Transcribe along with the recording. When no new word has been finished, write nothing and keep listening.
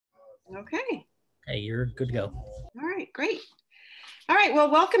Okay. Hey, you're good to go. All right, great. All right, well,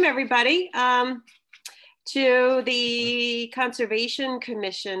 welcome everybody to the Conservation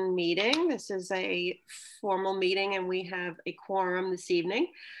Commission meeting. This is a formal meeting and we have a quorum this evening.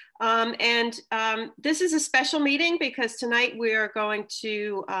 This is a special meeting because tonight we are going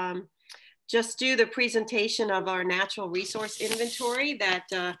to just do the presentation of our natural resource inventory that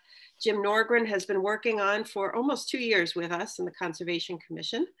Jim Norgren has been working on for almost 2 years with us in the Conservation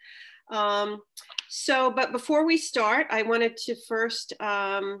Commission. But before we start, I wanted to first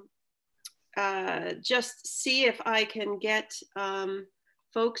just see if I can get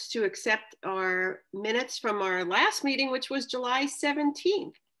folks to accept our minutes from our last meeting, which was July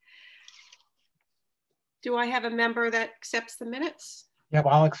 17th. Do I have a member that accepts the minutes? Yep,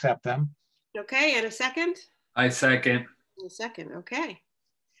 I'll accept them. Okay, and a second? I second. A second, okay.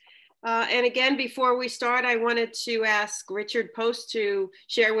 And again, before we start, I wanted to ask Richard Post to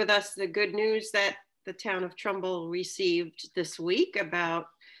share with us the good news that the town of Trumbull received this week about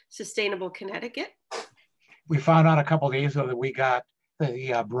Sustainable Connecticut. We found out a couple of days ago that we got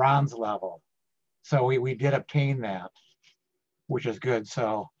the bronze level. So we did obtain that, which is good.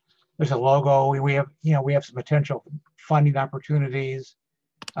 So there's a logo. We have some potential funding opportunities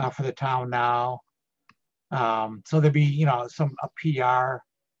for the town now. So there'll be, a PR.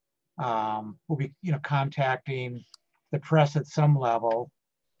 We'll be, contacting the press at some level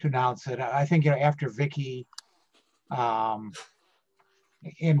to announce it. I think, after Vicky and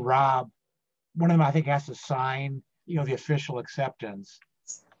Rob, one of them, I think, has to sign, the official acceptance.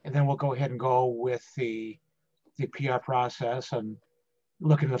 And then we'll go ahead and go with the PR process and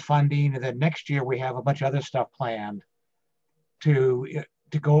look into the funding. And then next year we have a bunch of other stuff planned to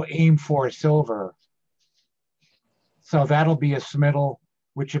go aim for silver. So that'll be a submittal,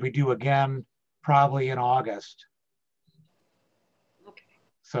 which we do again probably in August. Okay.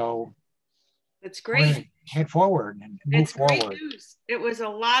 So that's great. Head forward and move forward. Great news. It was a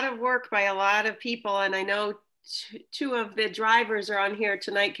lot of work by a lot of people, and I know two of the drivers are on here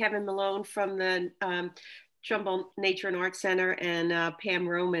tonight. Kevin Malone from the Trumbull Nature and Art Center, and Pam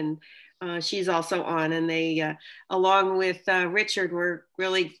Roman. She's also on, and they, along with Richard, were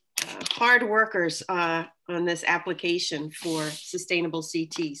really hard workers on this application for Sustainable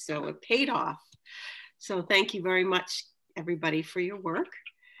CT. So it paid off. So thank you very much, everybody, for your work.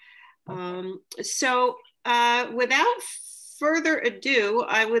 Without further ado,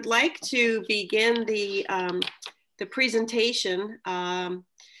 I would like to begin the presentation.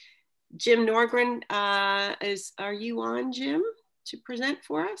 Jim Norgren, are you on, Jim, to present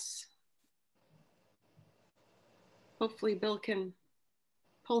for us? Hopefully Bill can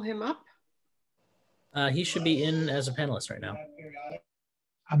pull him up. He should be in as a panelist right now.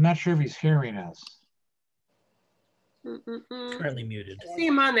 I'm not sure if he's hearing us. Currently muted. I see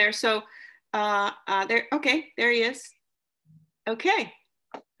him on there. So there. Okay, there he is. Okay,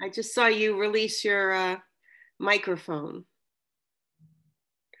 I just saw you release your microphone.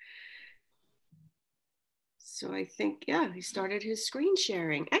 So I think, yeah, he started his screen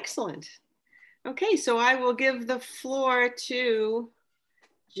sharing. Excellent. Okay, so I will give the floor to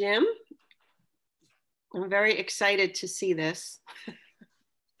Jim. I'm very excited to see this.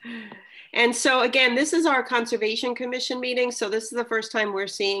 And so again, this is our Conservation Commission meeting. So this is the first time we're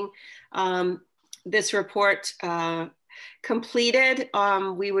seeing this report completed.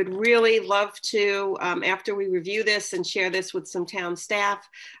 We would really love to, after we review this and share this with some town staff,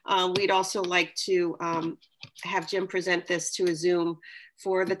 we'd also like to have Jim present this to a Zoom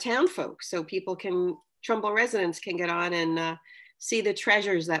for the town folks, so people can, Trumbull residents can get on and see the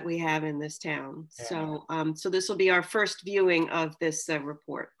treasures that we have in this town. Yeah. So this will be our first viewing of this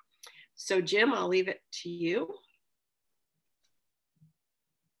report. So Jim, I'll leave it to you.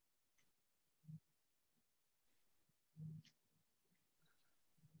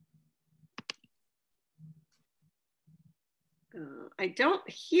 I don't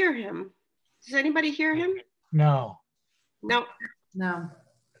hear him. Does anybody hear him? No. No. No.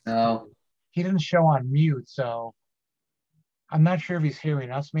 No. He didn't show on mute, so I'm not sure if he's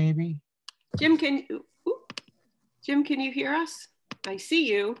hearing us, maybe. Jim, can you hear us? I see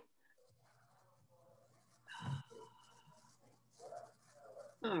you.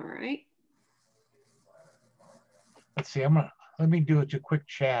 All right. Let's see, let me do a quick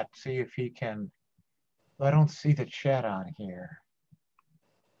chat, see if he can. I don't see the chat on here.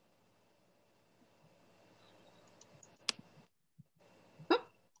 Oh.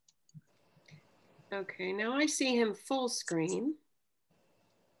 Okay, now I see him full screen.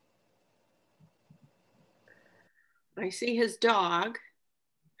 I see his dog.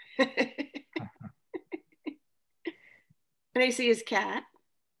 And I see his cat.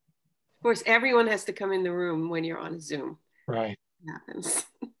 course, everyone has to come in the room when you're on Zoom. Right. It happens.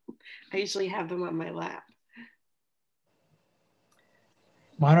 I usually have them on my lap.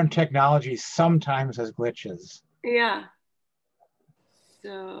 Modern technology sometimes has glitches. Yeah.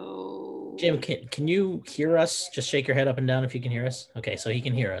 So. Jim, can you hear us? Just shake your head up and down if you can hear us. Okay, so he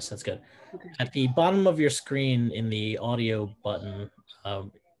can hear us. That's good. Okay. At the bottom of your screen in the audio button,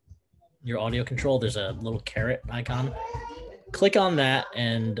 your audio control, there's a little caret icon. Click on that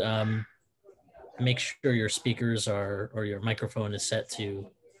and make sure your speakers or your microphone is set to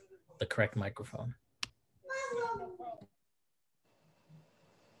the correct microphone.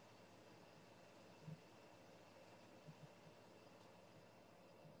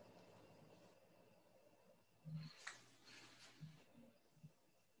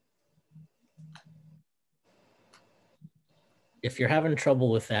 If you're having trouble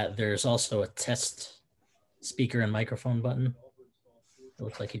with that, there's also a test speaker and microphone button. It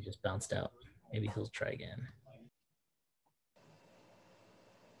looks like he just bounced out. Maybe he'll try again.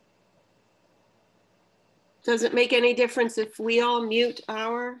 Does it make any difference if we all mute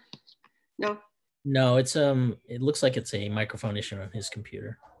our? No. No, it's it looks like it's a microphone issue on his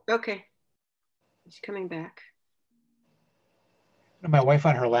computer. Okay. He's coming back. My wife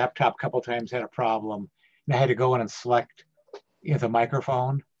on her laptop a couple times had a problem, and I had to go in and select the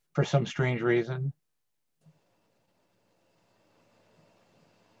microphone for some strange reason.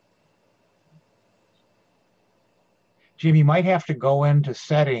 Jim, you might have to go into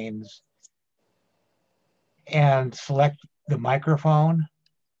settings and select the microphone.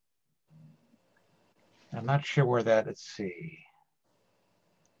 I'm not sure where that, let's see.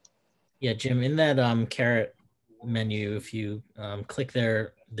 Yeah, Jim, in that caret menu, if you click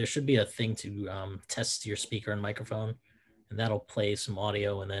there, there should be a thing to test your speaker and microphone, and that'll play some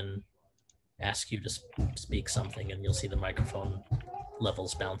audio and then ask you to speak something, and you'll see the microphone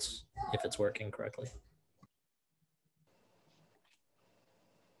levels bounce if it's working correctly.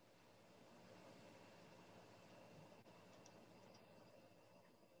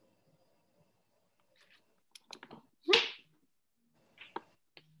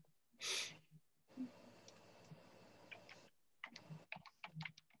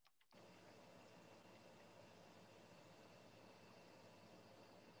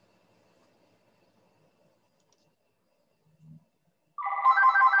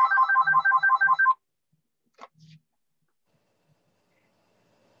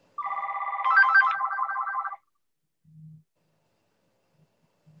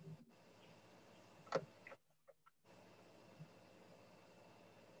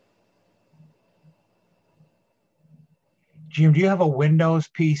 Jim, do you have a Windows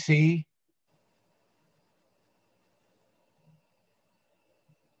PC?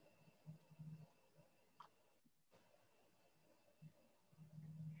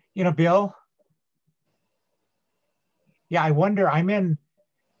 Bill? Yeah, I wonder, I'm in,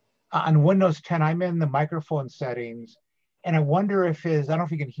 on Windows 10, I'm in the microphone settings, and I wonder if I don't know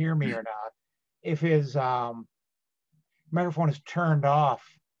if you can hear me or not, if his microphone is turned off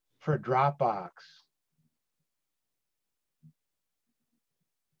for Dropbox.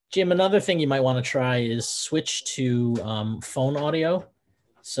 Jim, another thing you might want to try is switch to phone audio.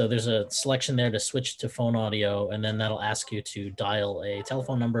 So there's a selection there to switch to phone audio, and then that'll ask you to dial a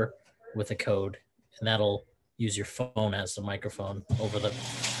telephone number with a code, and that'll use your phone as the microphone over the...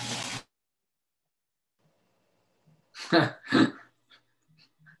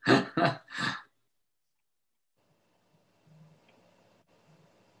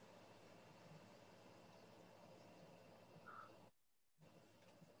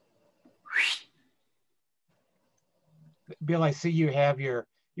 Bill, I see you have your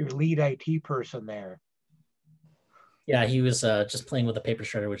lead IT person there. Yeah, he was just playing with a paper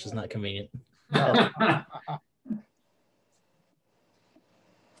shredder, which is not convenient.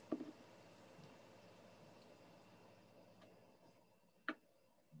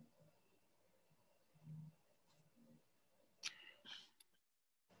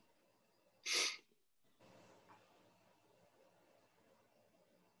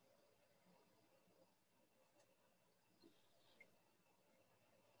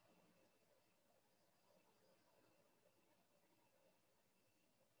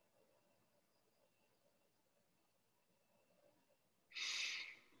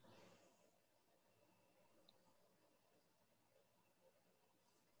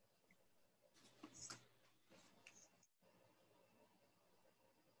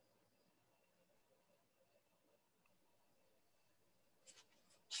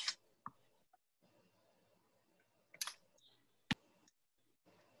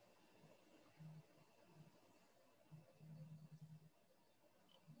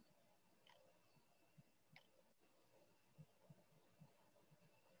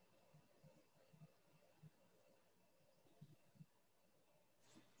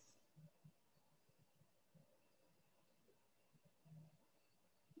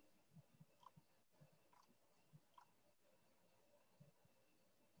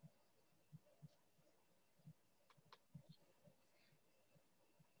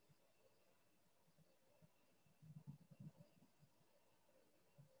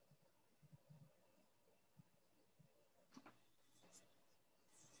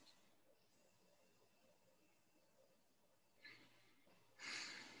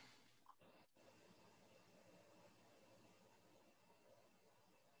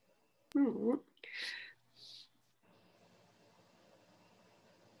 Hmm.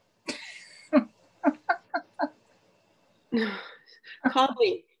 Call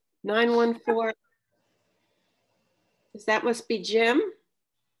me 914. That must be Jim.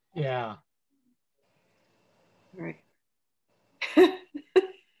 Yeah. All right.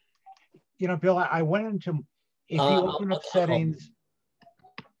 You know, Bill, I went into, if you open up settings.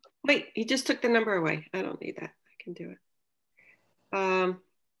 Wait, he just took the number away. I don't need that. I can do it.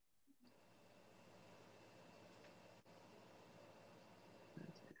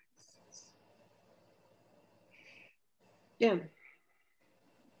 Jim.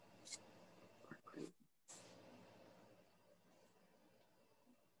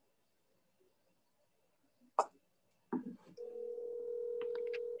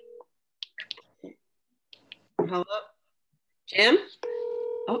 Hello, Jim?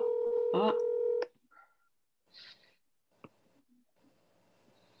 Oh.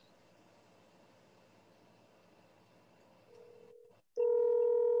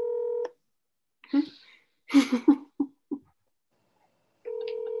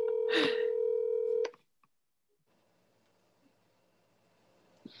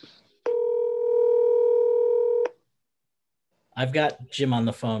 I've got Jim on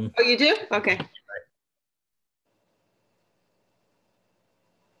the phone. Oh, you do? Okay.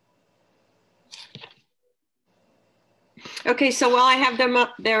 Okay, so while I have them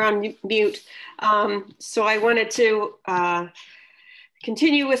up there on mute, so I wanted to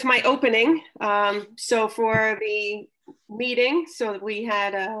continue with my opening. So for the meeting, so we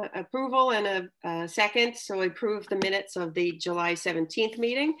had approval and a second, so I approved the minutes of the July 17th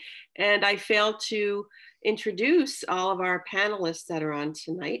meeting, and I failed to introduce all of our panelists that are on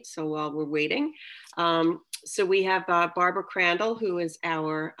tonight. So while we're waiting, so we have Barbara Crandall, who is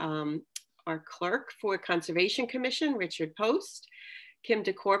our clerk for Conservation Commission, Richard Post, Kim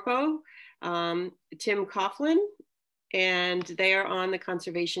DeCorpo, Tim Coughlin, and they are on the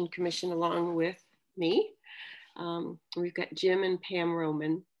Conservation Commission along with me. We've got Jim and Pam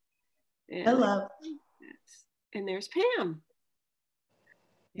Roman. And hello. And there's Pam.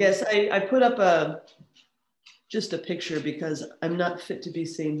 Yes, I put up just a picture because I'm not fit to be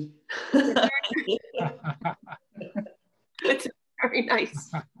seen. It's very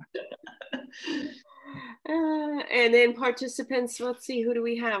nice. And then participants, let's see, who do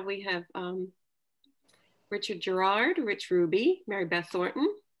we have? We have Richard Gerard, Rich Ruby, Mary Beth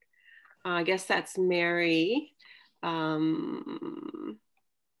Thornton. I guess that's Mary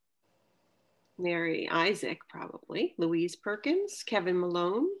Isaac, probably. Louise Perkins, Kevin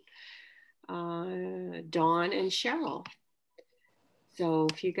Malone, Dawn and Cheryl. So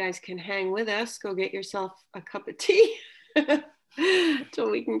if you guys can hang with us, go get yourself a cup of tea so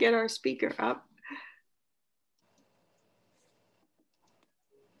we can get our speaker up.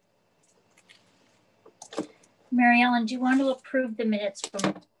 Mary Ellen, do you want to approve the minutes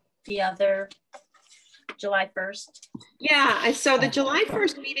from the other July 1st? Yeah, so the July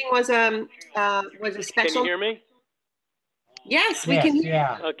 1st meeting was a special. Can you hear me? Yes, we can hear.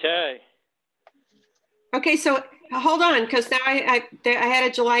 Yeah. Okay. Okay, so hold on, because now I had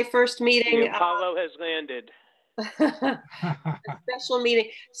a July 1st meeting. The Apollo has landed. A special meeting.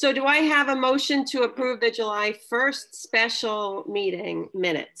 So do I have a motion to approve the July 1st special meeting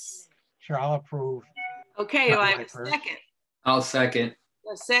minutes? Sure, I'll approve. Okay, do I have a second? I'll second.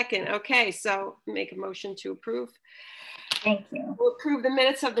 A second. Okay, so make a motion to approve. Thank you. We'll approve the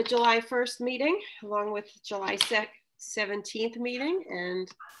minutes of the July 1st meeting along with July 17th meeting,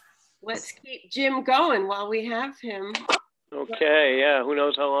 and let's keep Jim going while we have him. Okay, yeah, who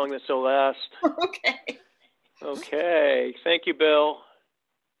knows how long this will last. Okay. Okay, thank you, Bill.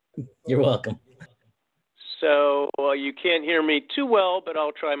 You're welcome. So you can't hear me too well, but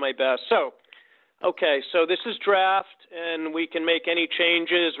I'll try my best. So, okay, so this is draft, and we can make any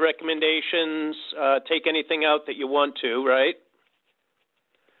changes, recommendations, take anything out that you want to, right?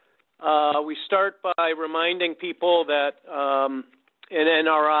 We start by reminding people that an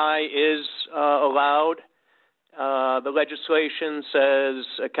NRI is allowed. The legislation says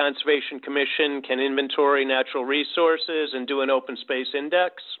a conservation commission can inventory natural resources and do an open space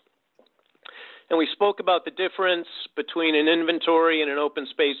index. And we spoke about the difference between an inventory and an open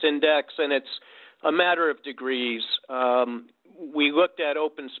space index, and it's a matter of degrees. We looked at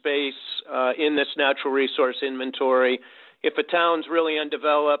open space in this natural resource inventory. If a town's really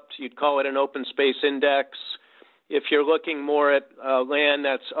undeveloped, you'd call it an open space index. If you're looking more at land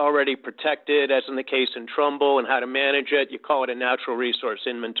that's already protected, as in the case in Trumbull, and how to manage it, you call it a natural resource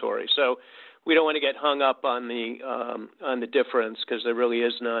inventory. So we don't want to get hung up on the difference, because there really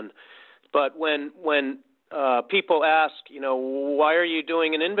is none. But when people ask, why are you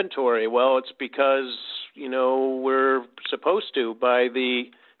doing an inventory? Well, it's because, we're supposed to by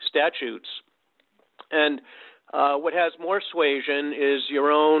the statutes. And what has more suasion is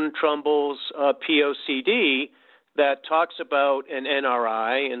your own Trumbull's POCD that talks about an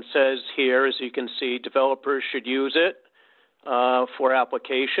NRI and says here, as you can see, developers should use it for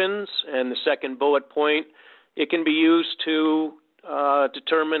applications. And the second bullet point, it can be used to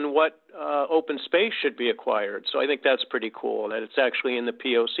determine what open space should be acquired. So I think that's pretty cool that it's actually in the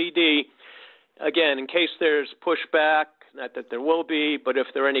POCD. Again, in case there's pushback, not that there will be, but if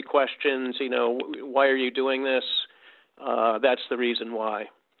there are any questions, why are you doing this? That's the reason why.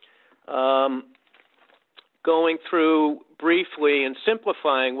 Going through briefly and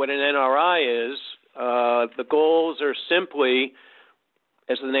simplifying what an NRI is, the goals are simply,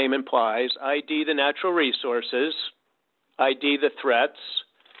 as the name implies, ID the natural resources, ID the threats,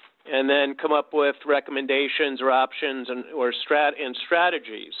 and then come up with recommendations or options and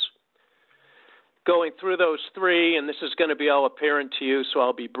strategies. Going through those three, and this is going to be all apparent to you, so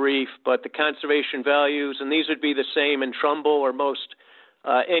I'll be brief, but the conservation values, and these would be the same in Trumbull or most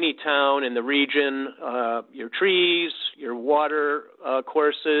any town in the region, your trees, your water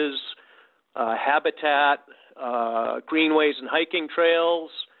courses, habitat, greenways and hiking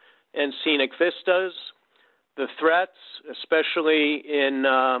trails, and scenic vistas. The threats, especially in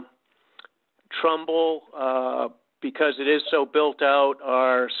Trumbull, because it is so built out,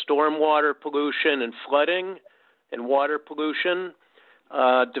 are stormwater pollution and flooding and water pollution.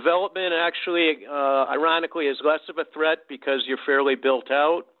 Development actually, ironically, is less of a threat because you're fairly built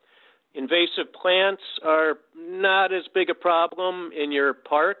out. Invasive plants are not as big a problem in your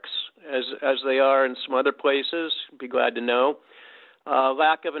parks as they are in some other places. Be glad to know.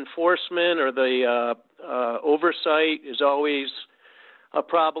 Lack of enforcement or the oversight is always a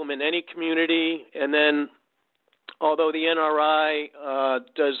problem in any community. And then, although the NRI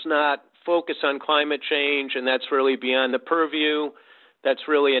does not focus on climate change, and that's really beyond the purview, that's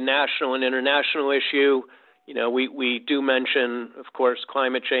really a national and international issue. We do mention, of course,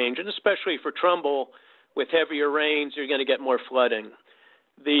 climate change, and especially for Trumbull, with heavier rains, you're going to get more flooding.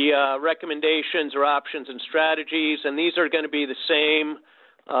 The recommendations or options and strategies, and these are going to be the same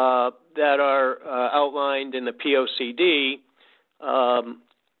that are outlined in the POCD.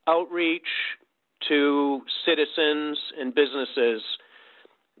 Outreach to citizens and businesses.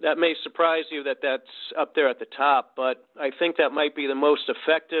 That may surprise you that that's up there at the top, but I think that might be the most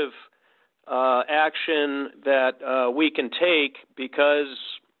effective action that we can take, because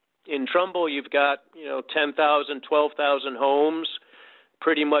in Trumbull you've got 10,000, 12,000 homes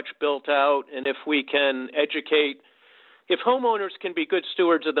pretty much built out, and if we can educate, if homeowners can be good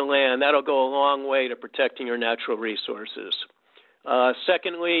stewards of the land, that'll go a long way to protecting your natural resources.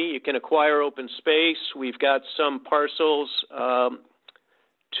 Secondly, you can acquire open space. We've got some parcels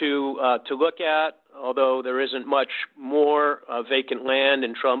to look at, although there isn't much more vacant land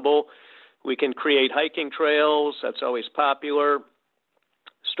in Trumbull. We can create hiking trails. That's always popular.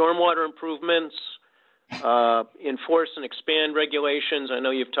 Stormwater improvements, enforce and expand regulations. I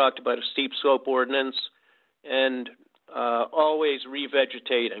know you've talked about a steep slope ordinance, and always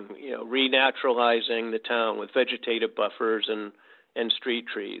revegetating, renaturalizing the town with vegetative buffers and street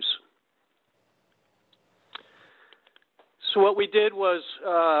trees. So what we did was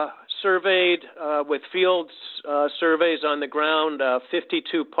surveyed with field surveys on the ground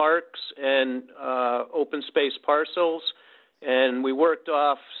 52 parks and open space parcels, and we worked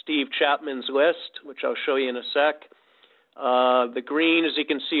off Steve Chapman's list, which I'll show you in a sec. The green, as you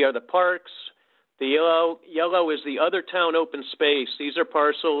can see, are the parks. The yellow is the other town open space. These are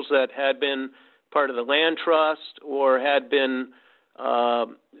parcels that had been part of the land trust or had been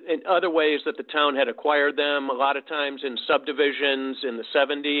in other ways that the town had acquired them, a lot of times in subdivisions in the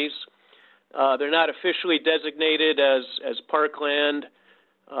 70s. They're not officially designated as parkland.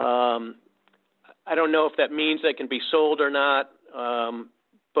 I don't know if that means they can be sold or not,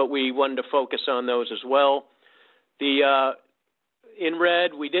 but we wanted to focus on those as well. In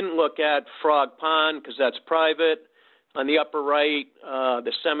red, we didn't look at Frog Pond because that's private. On the upper right,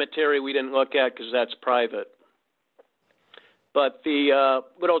 the cemetery we didn't look at because that's private. But the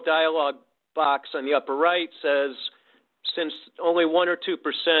little dialogue box on the upper right says, since only 1 or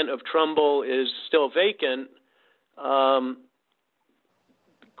 2% of Trumbull is still vacant,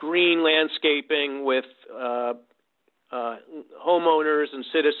 green landscaping with homeowners and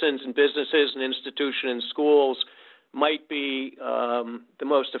citizens and businesses and institutions and schools might be the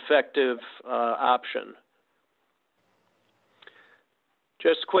most effective option.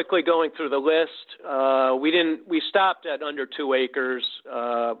 Just quickly going through the list, we stopped at under 2 acres.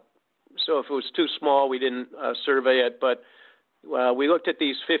 so if it was too small, we didn't survey it. But we looked at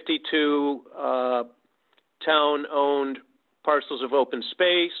these 52 town-owned parcels of open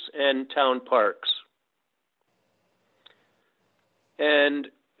space and town parks. And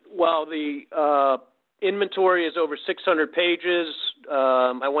while the inventory is over 600 pages,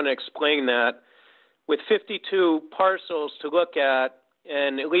 I want to explain that. With 52 parcels to look at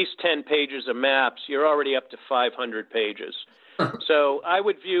and at least 10 pages of maps, you're already up to 500 pages. So I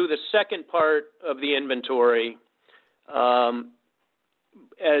would view the second part of the inventory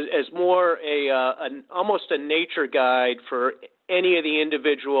as more almost a nature guide for any of the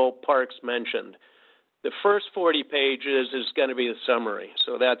individual parks mentioned. The first 40 pages is going to be the summary.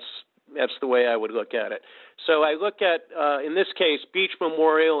 So that's the way I would look at it. So I look at, in this case, Beach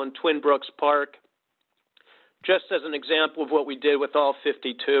Memorial and Twin Brooks Park, just as an example of what we did with all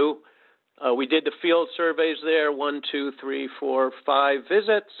 52. We did the field surveys there, 1, 2, 3, 4, 5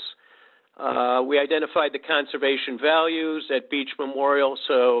 visits. We identified the conservation values at Beach Memorial,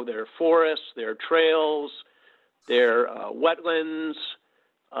 so their forests, their trails, their wetlands.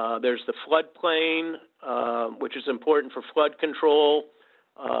 There's the floodplain, which is important for flood control.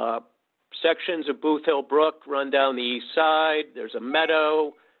 Sections of Booth Hill Brook run down the east side. There's a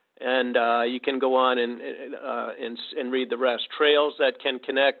meadow, and you can go on and read the rest. Trails that can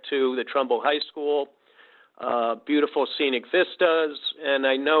connect to the Trumbull High School, beautiful scenic vistas, and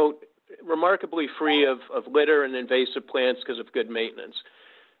I note remarkably free of litter and invasive plants because of good maintenance.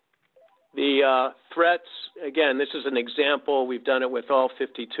 The threats, again, this is an example. We've done it with all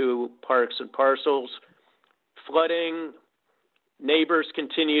 52 parks and parcels. Flooding, neighbors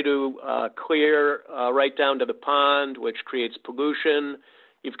continue to clear right down to the pond, which creates pollution.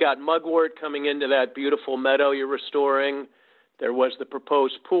 You've got mugwort coming into that beautiful meadow you're restoring. There was the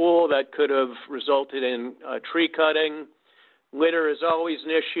proposed pool that could have resulted in tree cutting. Litter is always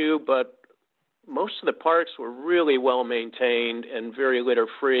an issue, but most of the parks were really well maintained and very litter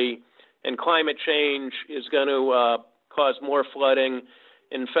free. And climate change is going to cause more flooding.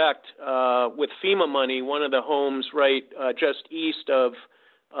 In fact, with FEMA money, one of the homes right just east of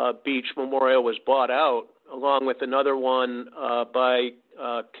Beach Memorial was bought out, along with another one by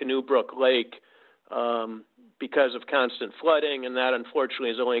Canoe Brook Lake because of constant flooding, and that unfortunately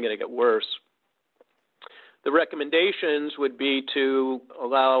is only going to get worse. The recommendations would be to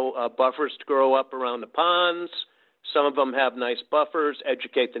allow buffers to grow up around the ponds. Some of them have nice buffers,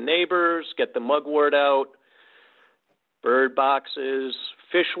 educate the neighbors, get the mugwort out, bird boxes,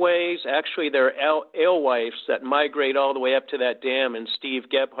 fishways. Actually, there are alewives that migrate all the way up to that dam, and Steve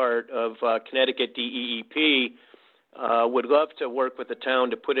Gebhardt of Connecticut DEEP would love to work with the town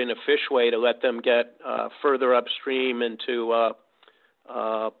to put in a fishway to let them get further upstream into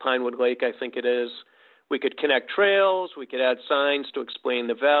Pinewood Lake, I think it is. We could connect trails, we could add signs to explain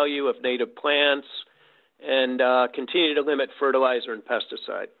the value of native plants, and continue to limit fertilizer and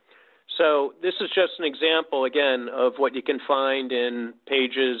pesticide. So this is just an example, again, of what you can find in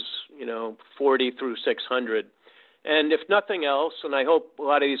pages, 40 through 600. And if nothing else, and I hope a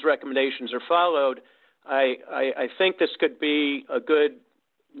lot of these recommendations are followed, I think this could be a good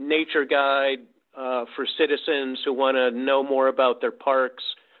nature guide for citizens who want to know more about their parks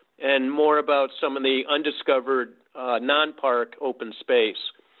and more about some of the undiscovered non-park open space.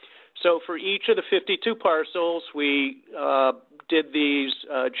 So for each of the 52 parcels, we did these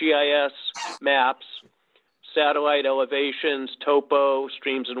GIS maps, satellite elevations, topo,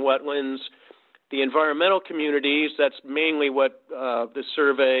 streams and wetlands. The environmental communities, that's mainly what the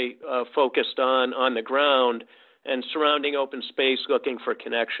survey focused on the ground, and surrounding open space looking for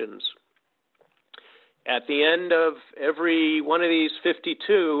connections. At the end of every one of these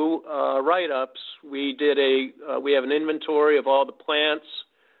 52 write-ups, we have an inventory of all the plants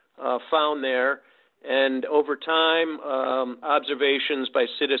found there, and over time, observations by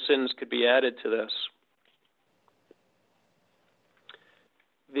citizens could be added to this.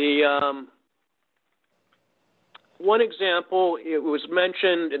 The one example, it was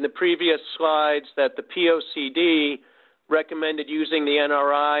mentioned in the previous slides that the POCD recommended using the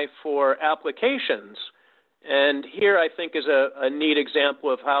NRI for applications. And here I think is a neat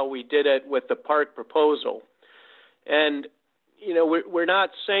example of how we did it with the park proposal. And we're not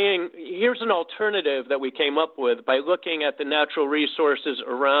saying, here's an alternative that we came up with by looking at the natural resources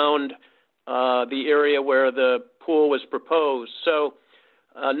around the area where the pool was proposed. So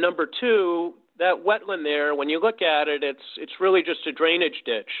number 2, that wetland there, when you look at it, it's really just a drainage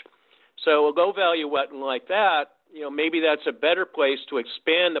ditch. So a low value wetland like that, maybe that's a better place to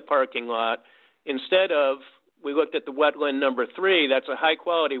expand the parking lot. Instead of, we looked at the wetland number 3, that's a high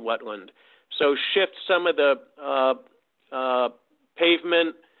quality wetland. So shift some of the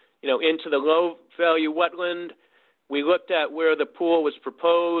pavement into the low value wetland. We looked at where the pool was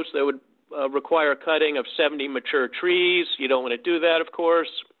proposed. That would require cutting of 70 mature trees. You don't want to do that, of course.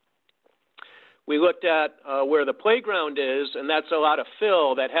 We looked at where the playground is, and that's a lot of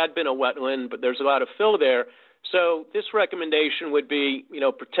fill. That had been a wetland, but there's a lot of fill there. So this recommendation would be,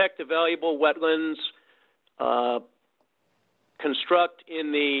 protect the valuable wetlands, construct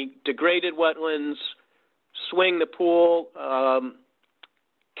in the degraded wetlands, swing the pool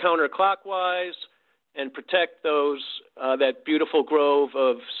counterclockwise, and protect that beautiful grove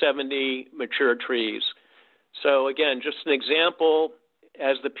of 70 mature trees. So again, just an example,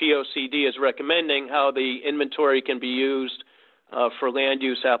 as the POCD is recommending, how the inventory can be used for land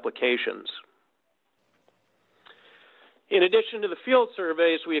use applications. In addition to the field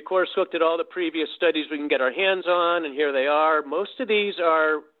surveys, we of course looked at all the previous studies we can get our hands on, and here they are. Most of these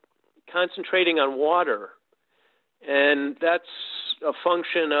are concentrating on water, and that's a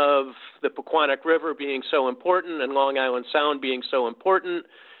function of the Pequannock River being so important and Long Island Sound being so important,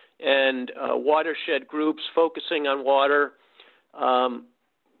 and watershed groups focusing on water.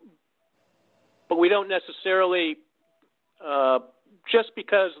 But we don't necessarily, just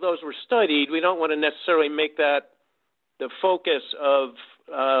because those were studied, we don't want to necessarily make that the focus of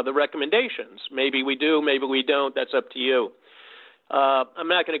the recommendations. Maybe we do, maybe we don't, that's up to you. I'm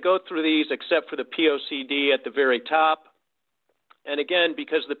not going to go through these except for the POCD at the very top. And again,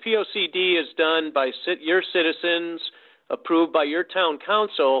 because the POCD is done by your citizens, approved by your town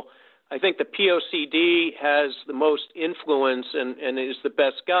council, I think the POCD has the most influence and is the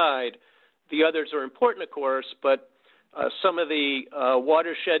best guide. The others are important, of course, but some of the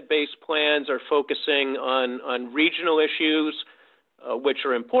watershed-based plans are focusing on regional issues, which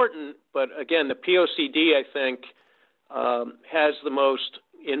are important. But again, the POCD, I think, has the most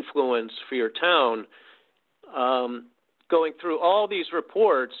influence for your town. Going through all these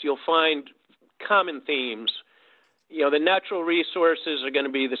reports, you'll find common themes. The natural resources are going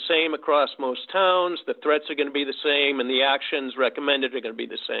to be the same across most towns. The threats are going to be the same, and the actions recommended are going to be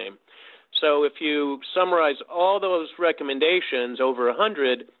the same. So if you summarize all those recommendations, over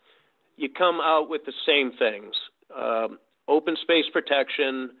 100, you come out with the same things. Open space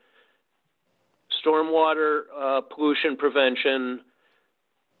protection, stormwater pollution prevention,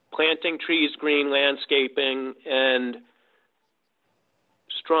 planting trees, green landscaping, and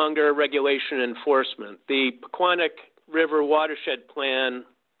stronger regulation enforcement. The Pequannock River Watershed Plan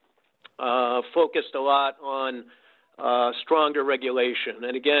focused a lot on stronger regulation.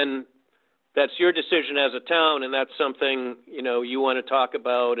 And again, that's your decision as a town, and that's something you want to talk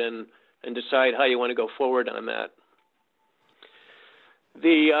about and decide how you want to go forward on that.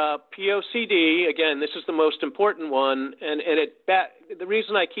 The POCD, again, this is the most important one, and the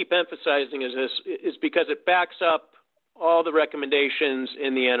reason I keep emphasizing this is because it backs up all the recommendations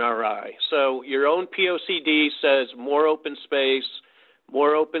in the NRI. So your own POCD says more open space,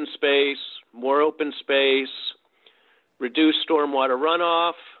 more open space, more open space, reduce stormwater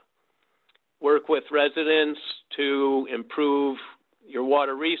runoff, work with residents to improve your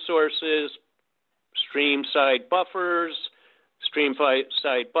water resources, stream side buffers,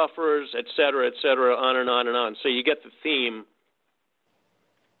 et cetera, on and on and on. So you get the theme.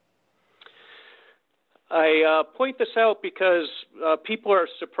 I point this out because people are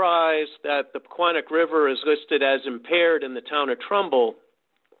surprised that the Pequannock River is listed as impaired in the town of Trumbull.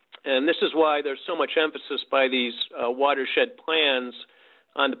 And this is why there's so much emphasis by these watershed plans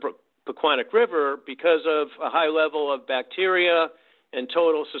on the Pequannock River, because of a high level of bacteria and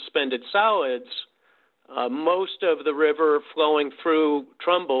total suspended solids. Most of the river flowing through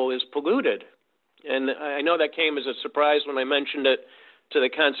Trumbull is polluted. And I know that came as a surprise when I mentioned it to the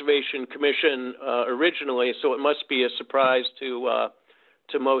Conservation Commission originally, so it must be a surprise to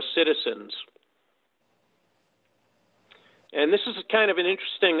most citizens. And this is kind of an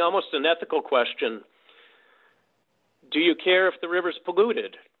interesting, almost an ethical question. Do you care if the river's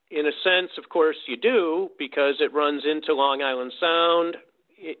polluted? In a sense, of course, you do, because it runs into Long Island Sound,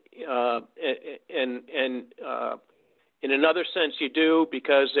 and in another sense, you do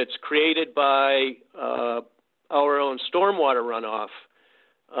because it's created by our own stormwater runoff.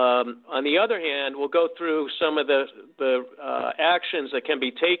 On the other hand, we'll go through some of the actions that can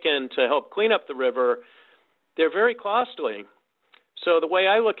be taken to help clean up the river. They're very costly. So the way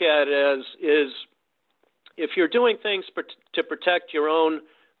I look at it is if you're doing things to protect your own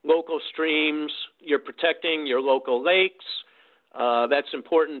local streams, you're protecting your local lakes. That's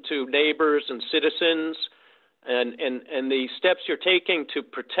important to neighbors and citizens. And the steps you're taking to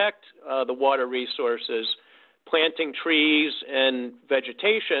protect the water resources, planting trees and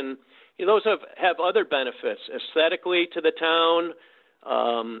vegetation, those have other benefits aesthetically to the town,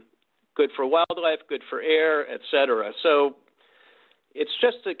 good for wildlife, good for air, et cetera. So it's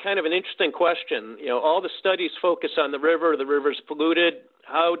just a kind of an interesting question. You know, all the studies focus on the river's polluted.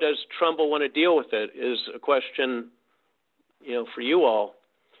 How does Trumbull want to deal with it is a question, you know, for you all.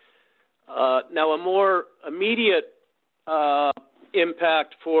 Now, a more immediate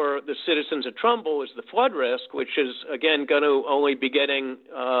impact for the citizens of Trumbull is the flood risk, which is, again, going to only be getting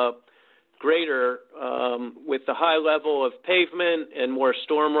greater with the high level of pavement and more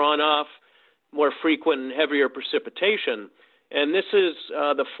storm runoff, more frequent and heavier precipitation. And this is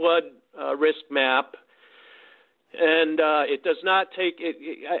the flood risk map. And it does not take,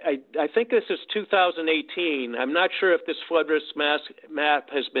 I think this is 2018. I'm not sure if this flood risk map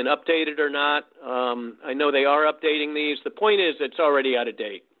has been updated or not. I know they are updating these. The point is it's already out of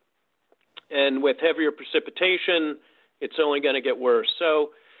date. And with heavier precipitation, it's only going to get worse.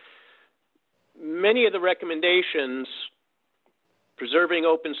 So many of the recommendations, preserving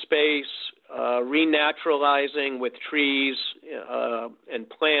open space, renaturalizing with trees and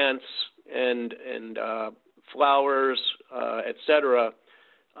plants and flowers, et cetera,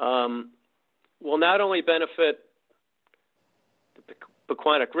 will not only benefit the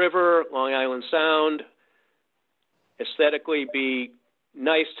Pequannock River, Long Island Sound, aesthetically be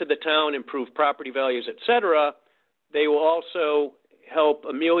nice to the town, improve property values, et cetera, they will also help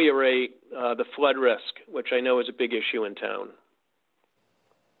ameliorate the flood risk, which I know is a big issue in town.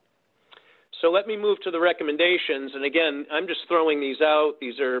 So let me move to the recommendations. And again, I'm just throwing these out.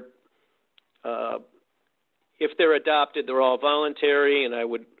 These are, if they're adopted, they're all voluntary, and I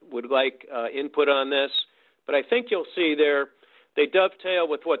would like input on this. But I think you'll see they dovetail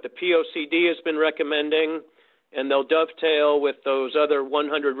with what the POCD has been recommending, and they'll dovetail with those other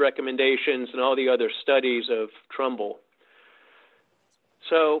 100 recommendations and all the other studies of Trumbull.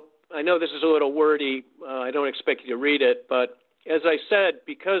 So I know this is a little wordy. I don't expect you to read it, but as I said,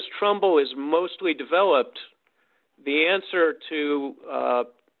 because Trumbull is mostly developed, the answer to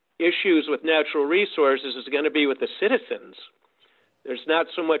issues with natural resources is going to be with the citizens. There's not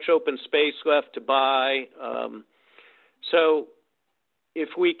so much open space left to buy. So if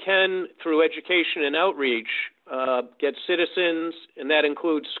we can, through education and outreach, get citizens, and that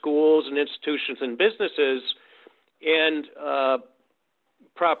includes schools and institutions and businesses, and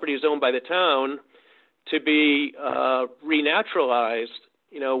properties owned by the town, to be renaturalized,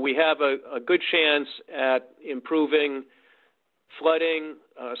 you know, we have a good chance at improving flooding,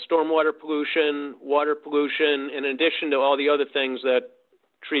 stormwater pollution, water pollution, in addition to all the other things that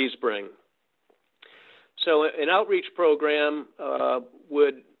trees bring. So an outreach program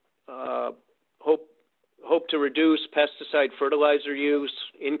would hope to reduce pesticide fertilizer use,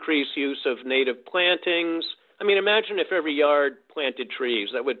 increase use of native plantings. I mean, imagine if every yard planted trees.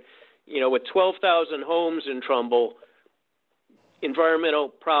 That would, you know, with 12,000 homes in Trumbull, environmental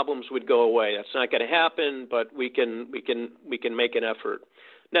problems would go away. That's not going to happen, but we can make an effort.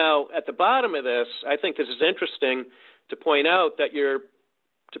 Now, at the bottom of this, I think this is interesting to point out that your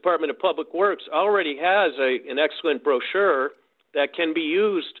Department of Public Works already has an excellent brochure that can be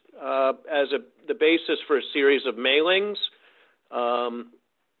used as the basis for a series of mailings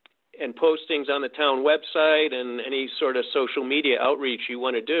and postings on the town website and any sort of social media outreach you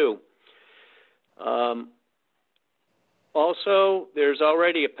want to do. Also, there's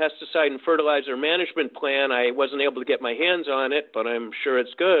already a pesticide and fertilizer management plan. I wasn't able to get my hands on it, but I'm sure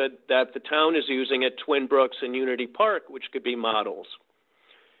it's good, that the town is using at Twin Brooks and Unity Park, which could be models.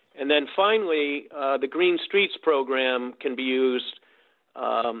 And then finally, the Green Streets program can be used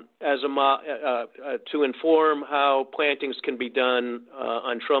as to inform how plantings can be done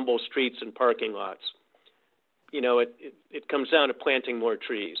on Trumbull streets and parking lots. You know, it comes down to planting more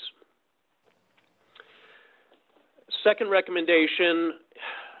trees. Second recommendation,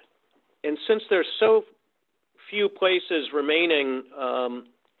 and since there's so few places remaining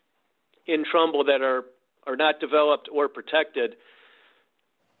in Trumbull that are not developed or protected,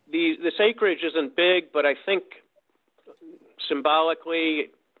 this acreage isn't big, but I think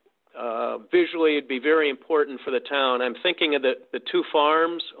symbolically, visually, it'd be very important for the town. I'm thinking of the two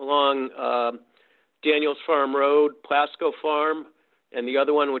farms along Daniels Farm Road, Plasko Farm, and the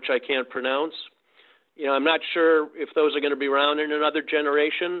other one, which I can't pronounce. You know, I'm not sure if those are going to be around in another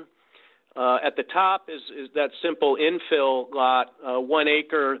generation. At the top is that simple infill lot, 1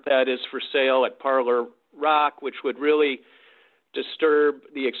 acre that is for sale at Parlor Rock, which would really disturb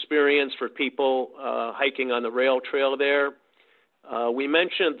the experience for people hiking on the rail trail there. We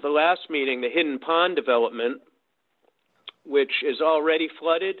mentioned at the last meeting the Hidden Pond development, which is already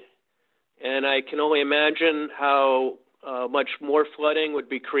flooded, and I can only imagine how much more flooding would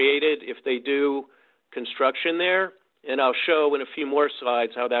be created if they do construction there. and I'll show in a few more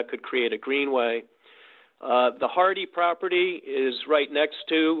slides how that could create a greenway. The Hardy property is right next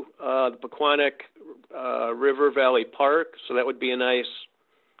to the Pequannock River Valley Park, so that would be a nice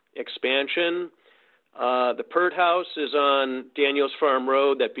expansion. The Pert House is on Daniels Farm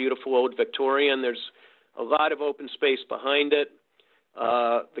Road, that beautiful old Victorian. There's a lot of open space behind it.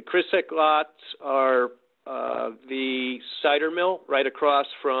 The Chrisick lots are the cider mill right across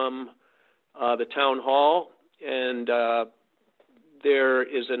from the town hall, and there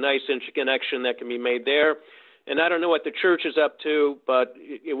is a nice interconnection that can be made there. And I don't know what the church is up to, but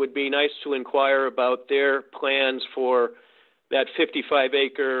it would be nice to inquire about their plans for that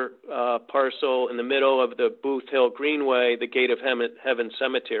 55-acre parcel in the middle of the Booth Hill Greenway, the Gate of Heaven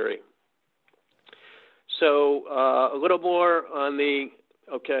Cemetery. So a little more on the,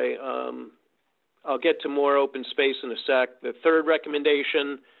 okay, I'll get to more open space in a sec. The third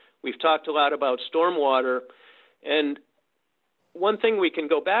recommendation, we've talked a lot about stormwater, and one thing we can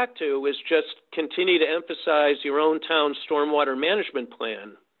go back to is just continue to emphasize your own town's stormwater management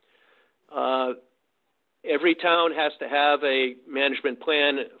plan. Every town has to have a management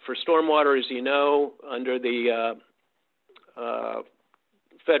plan for stormwater, as you know, under the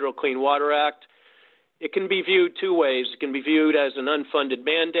Federal Clean Water Act. It can be viewed two ways. It can be viewed as an unfunded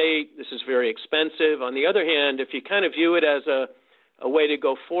mandate. This is very expensive. On the other hand, if you kind of view it as a way to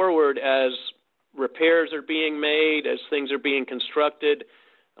go forward as repairs are being made, as things are being constructed,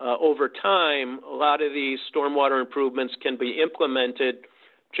 over time, a lot of these stormwater improvements can be implemented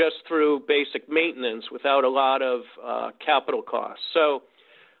just through basic maintenance without a lot of capital costs. So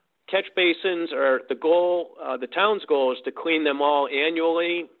catch basins are the goal. The town's goal is to clean them all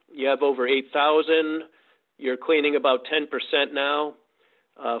annually. You have over 8,000. You're cleaning about 10% now.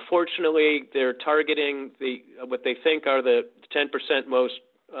 Fortunately, they're targeting what they think are the 10% most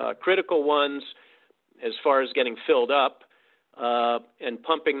critical ones as far as getting filled up and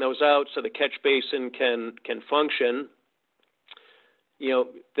pumping those out so the catch basin can function. You know,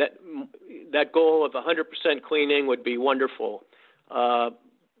 that goal of 100% cleaning would be wonderful.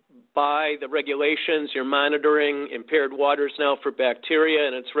 By the regulations, you're monitoring impaired waters now for bacteria,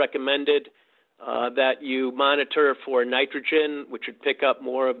 and it's recommended that you monitor for nitrogen, which would pick up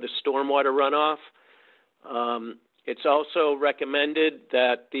more of the stormwater runoff. It's also recommended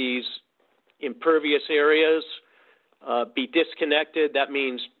that these impervious areas be disconnected. That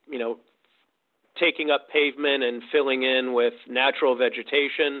means, you know, taking up pavement and filling in with natural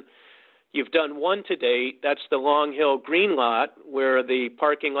vegetation. You've done one to date. That's the Long Hill Green Lot, where the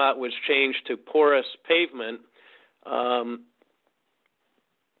parking lot was changed to porous pavement.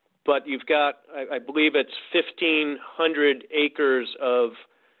 But you've got, I believe it's 1,500 acres of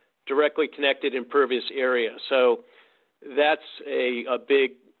directly connected impervious area. So that's a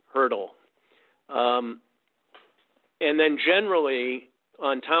big hurdle. And then generally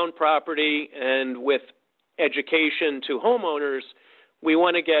on town property and with education to homeowners, we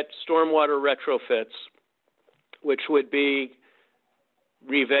want to get stormwater retrofits, which would be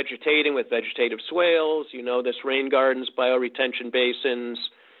revegetating with vegetative swales, you know, this rain gardens, bioretention basins,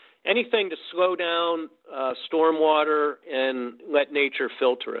 anything to slow down stormwater and let nature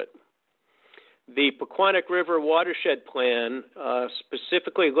filter it. The Pequannock River Watershed Plan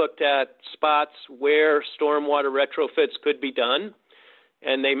specifically looked at spots where stormwater retrofits could be done.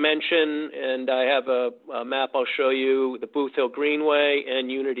 And they mention, and I have a map I'll show you, the Booth Hill Greenway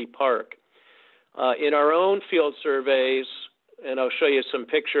and Unity Park. In our own field surveys, and I'll show you some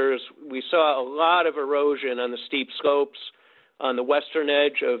pictures, we saw a lot of erosion on the steep slopes on the western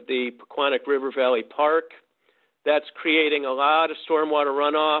edge of the Pequannock River Valley Park. That's creating a lot of stormwater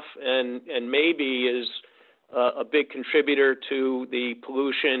runoff and maybe is a big contributor to the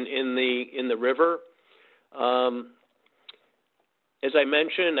pollution in the river. As I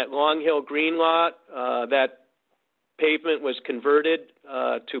mentioned, that Long Hill Green Lot, that pavement was converted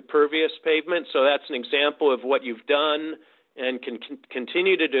to pervious pavement. So that's an example of what you've done and can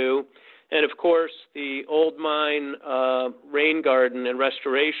continue to do. And of course, the Old Mine rain garden and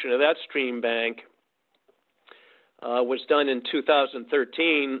restoration of that stream bank was done in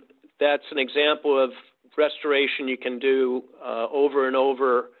 2013. That's an example of restoration you can do over and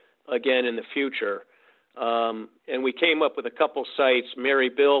over again in the future. And we came up with a couple sites. Mary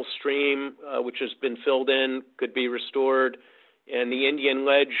Bill Stream, which has been filled in, could be restored, and the Indian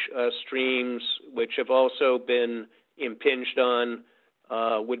Ledge streams, which have also been impinged on,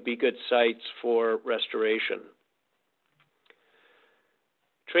 would be good sites for restoration.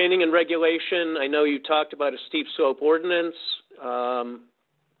 Training and regulation, I know you talked about a steep slope ordinance.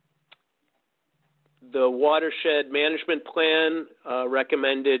 The watershed management plan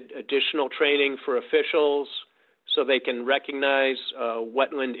recommended additional training for officials, so they can recognize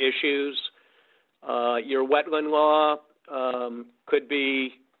wetland issues. Your wetland law could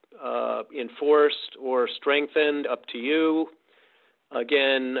be enforced or strengthened, up to you.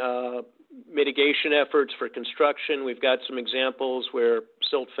 Again, mitigation efforts for construction. We've got some examples where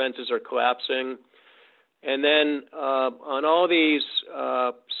silt fences are collapsing. And then on all these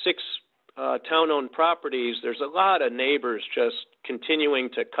 6 town-owned properties, there's a lot of neighbors just continuing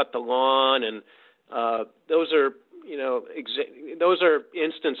to cut the lawn, and those are, those are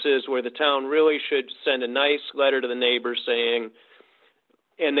instances where the town really should send a nice letter to the neighbors saying,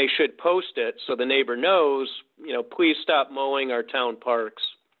 and they should post it so the neighbor knows, please stop mowing our town parks.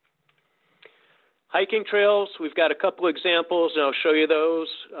 Hiking trails, we've got a couple examples, and I'll show you those.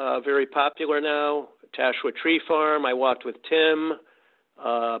 Very popular now. Tashua Tree Farm, I walked with Tim.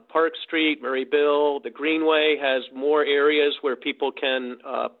 Park Street, Murray Bill. The Greenway has more areas where people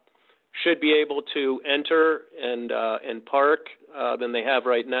should be able to enter and park than they have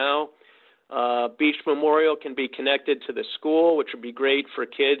right now. Beach Memorial can be connected to the school, which would be great for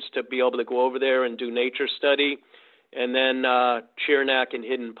kids to be able to go over there and do nature study. And then Chernak and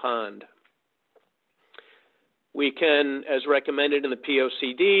Hidden Pond. We can, as recommended in the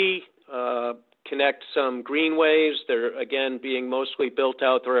POCD, connect some greenways. They're, again, being mostly built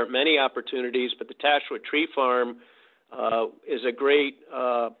out. There aren't many opportunities, but the Tashua Tree Farm is a great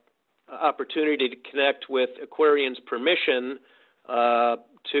opportunity to connect with Aquarian's permission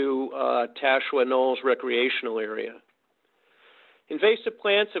to Tashua Knolls recreational area. Invasive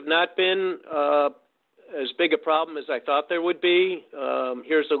plants have not been as big a problem as I thought there would be.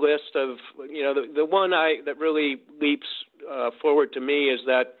 Here's a list of, the one that really leaps forward to me is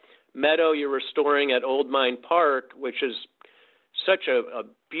that meadow you're restoring at Old Mine Park, which is such a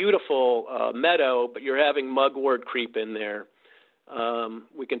beautiful meadow, but you're having mugwort creep in there.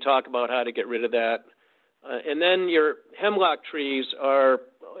 We can talk about how to get rid of that. And then your hemlock trees are,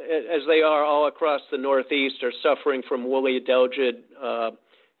 as they are all across the Northeast, are suffering from woolly adelgid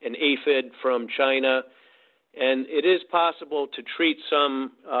and aphid from China. And it is possible to treat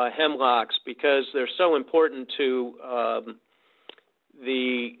some hemlocks because they're so important to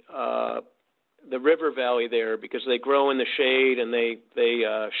the river valley there, because they grow in the shade and they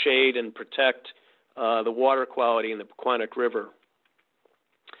shade and protect the water quality in the Pequannock River.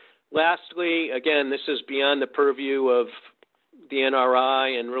 Lastly, again, this is beyond the purview of the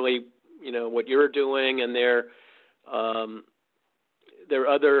NRI and really, what you're doing, and there are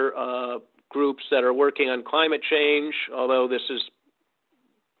other groups that are working on climate change, although this is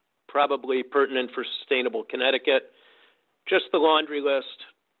probably pertinent for Sustainable Connecticut. Just the laundry list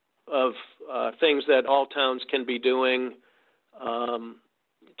of things that all towns can be doing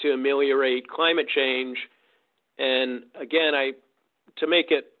to ameliorate climate change. And again, to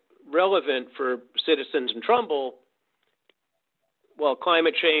make it relevant for citizens in Trumbull, while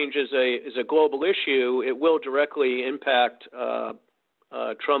climate change is a global issue, it will directly impact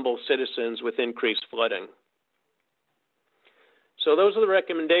Trumbull citizens with increased flooding. So those are the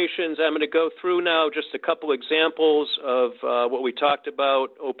recommendations. I'm going to go through now just a couple examples of what we talked about,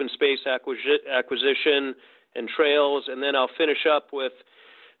 open space acquisition and trails, and then I'll finish up with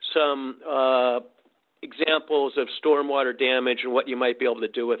some examples of stormwater damage and what you might be able to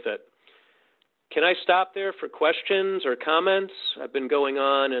do with it. Can I stop there for questions or comments? I've been going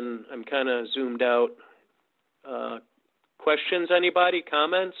on and I'm kind of zoomed out. Questions, anybody?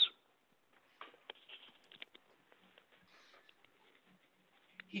 Comments?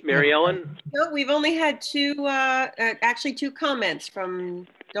 Mary Ellen? No, we've only had two comments from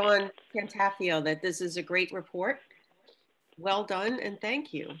Dawn Cantafio that this is a great report. Well done, and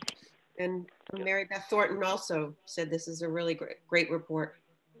thank you. And Mary Beth Thornton also said this is a really great report.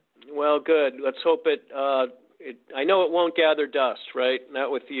 Well, good. Let's hope it, I know it won't gather dust, right?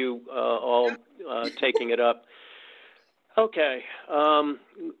 Not with you all taking it up. Okay,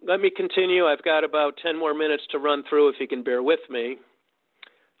 let me continue. I've got about 10 more minutes to run through if you can bear with me.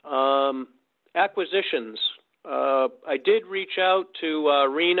 Acquisitions. I did reach out to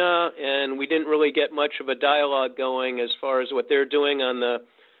Rena, and we didn't really get much of a dialogue going as far as what they're doing on the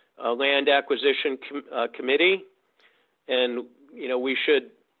land acquisition committee. And, we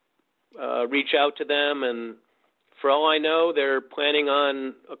should reach out to them, and for all I know, they're planning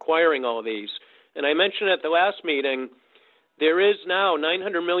on acquiring all of these. And I mentioned at the last meeting, there is now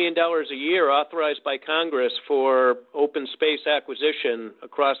 $900 million a year authorized by Congress for open space acquisition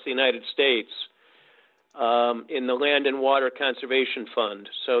across the United States in the Land and Water Conservation Fund.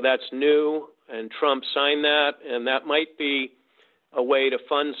 So that's new, and Trump signed that, and that might be a way to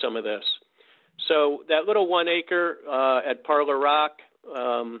fund some of this. So that little 1 acre at Parlor Rock,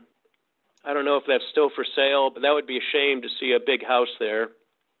 I don't know if that's still for sale, but that would be a shame to see a big house there.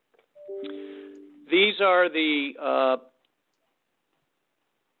 These are the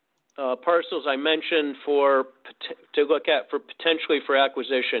parcels I mentioned to look at for potentially for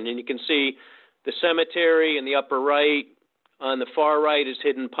acquisition. And you can see the cemetery in the upper right. On the far right is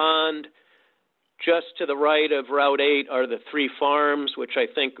Hidden Pond. Just to the right of Route 8 are the 3 farms, which I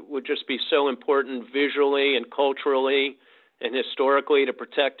think would just be so important visually and culturally and historically to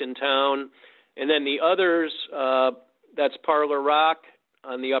protect in town. And then the others, that's Parlor Rock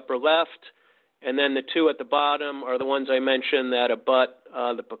on the upper left. And then the 2 at the bottom are the ones I mentioned that abut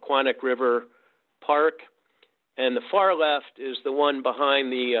the Pequannock River Park. And the far left is the one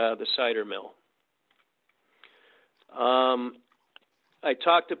behind the cider mill. I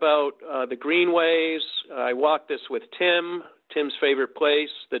talked about the greenways. I walked this with Tim's favorite place,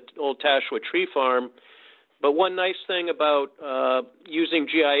 the old Tashua Tree Farm. But one nice thing about using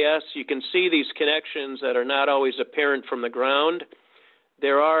GIS, you can see these connections that are not always apparent from the ground.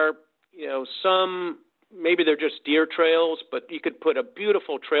 There are, some, maybe they're just deer trails, but you could put a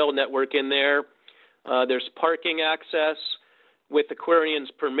beautiful trail network in there. There's parking access. With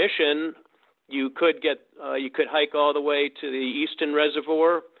Aquarian's permission, you could hike all the way to the Easton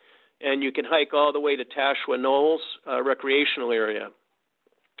Reservoir, and you can hike all the way to Tashua Knolls recreational area.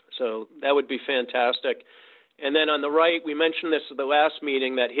 So that would be fantastic. And then on the right, we mentioned this at the last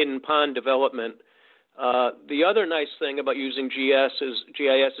meeting, that Hidden Pond development. The other nice thing about using GIS is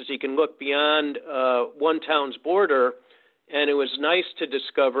you can look beyond one town's border, and it was nice to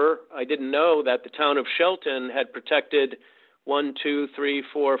discover, I didn't know that the town of Shelton had protected 1, 2, 3,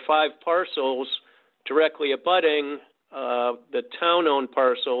 4, 5 parcels directly abutting the town-owned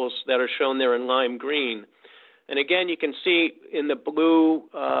parcels that are shown there in lime green. And again, you can see in the blue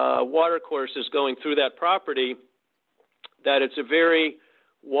watercourses going through that property that it's a very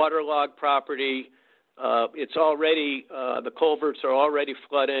waterlogged property. It's already, the culverts are already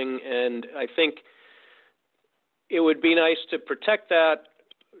flooding, and I think it would be nice to protect that,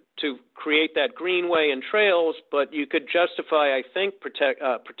 to create that greenway and trails, but you could justify, I think,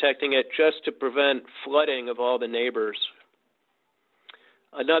 protecting it just to prevent flooding of all the neighbors.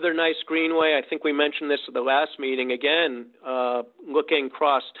 Another nice greenway, I think we mentioned this at the last meeting, again, looking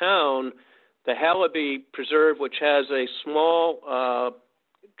cross town, the Hallaby Preserve, which has a small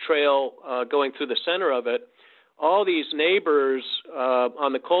trail going through the center of it. All these neighbors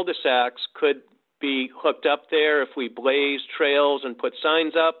on the cul-de-sacs could be hooked up there if we blaze trails and put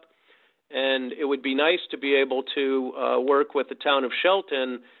signs up. And it would be nice to be able to work with the town of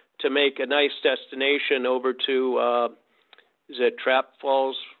Shelton to make a nice destination over to, is it Trap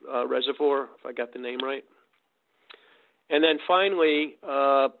Falls Reservoir, if I got the name right? And then finally,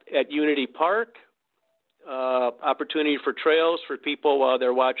 at Unity Park, opportunity for trails for people while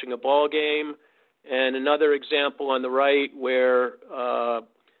they're watching a ball game. And another example on the right where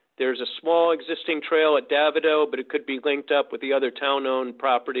there's a small existing trail at Davido, but it could be linked up with the other town-owned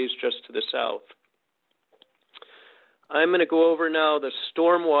properties just to the south. I'm going to go over now the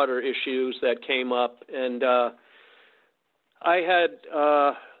stormwater issues that came up. And I had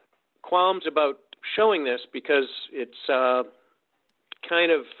qualms about showing this because it's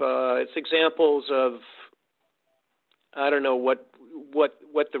it's examples of, I don't know what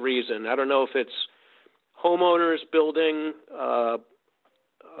the reason. I don't know if it's homeowners building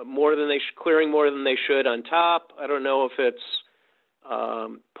clearing more than they should on top. I don't know if it's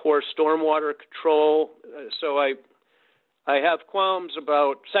poor stormwater control. So I have qualms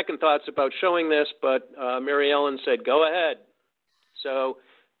about, second thoughts about showing this, but Mary Ellen said, go ahead. So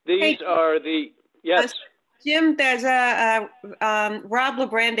these are the, yes. Jim, there's Rob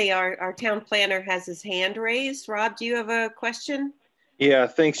Labrande, our town planner, has his hand raised. Rob, do you have a question? Yeah,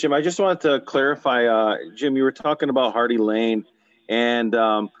 thanks, Jim. I just wanted to clarify, Jim, you were talking about Hardy Lane, and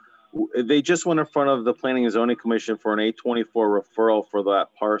they just went in front of the Planning and Zoning Commission for an 824 referral for that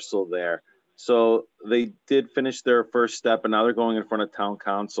parcel there. So they did finish their first step, and now they're going in front of Town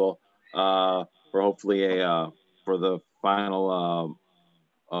Council for hopefully for the final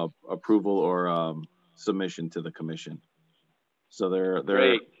approval or submission to the commission. So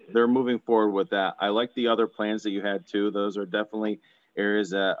they're moving forward with that. I like the other plans that you had too. Those are definitely areas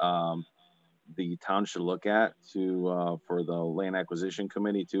that the town should look at to for the land acquisition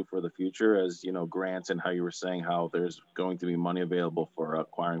committee too for the future, as you know, grants and how you were saying how there's going to be money available for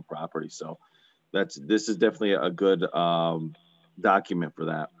acquiring property. So this is definitely a good document for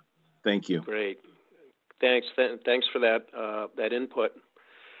that. Thank you. Great. Thanks. Thanks for that input.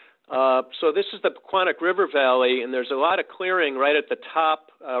 So this is the Pequannock River Valley, and there's a lot of clearing right at the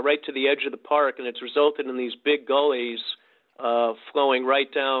top, right to the edge of the park, and it's resulted in these big gullies flowing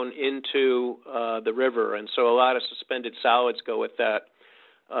right down into the river. And so a lot of suspended solids go with that.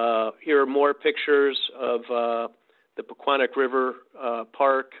 Here are more pictures of the Pequannock River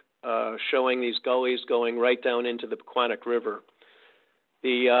Park showing these gullies going right down into the Pequannock River.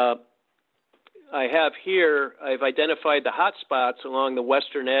 I have here, I've identified the hot spots along the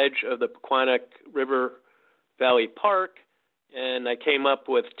western edge of the Pequannock River Valley Park, and I came up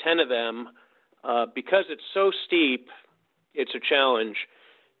with 10 of them. Because it's so steep, it's a challenge.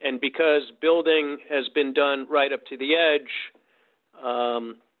 And because building has been done right up to the edge,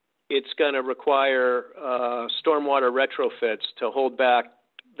 it's going to require stormwater retrofits to hold back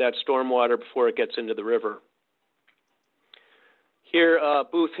that stormwater before it gets into the river. Here,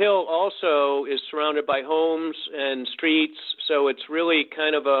 Booth Hill also is surrounded by homes and streets, so it's really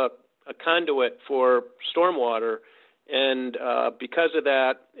kind of a conduit for stormwater. And because of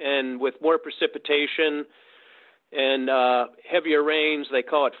that, and with more precipitation and heavier rains, they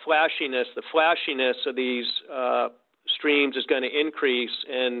call it flashiness. The flashiness of these streams is going to increase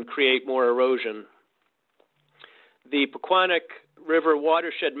and create more erosion. The Pequannock River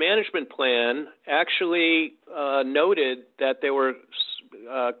Watershed Management Plan actually noted that there were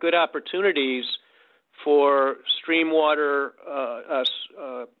good opportunities for stormwater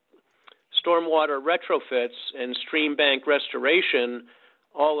retrofits and stream bank restoration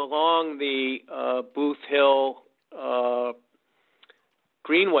all along the Booth Hill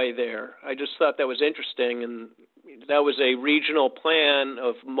Greenway there. I just thought that was interesting, and that was a regional plan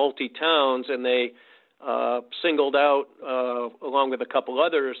of multi-towns, and they singled out, along with a couple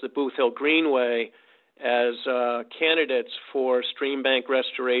others, the Booth Hill Greenway as candidates for stream bank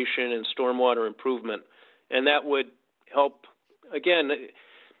restoration and stormwater improvement. And that would help, again,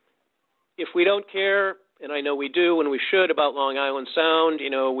 if we don't care, and I know we do and we should, about Long Island Sound,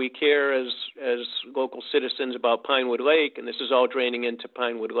 you know, we care as local citizens about Pinewood Lake, and this is all draining into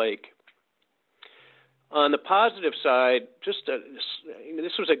Pinewood Lake. On the positive side,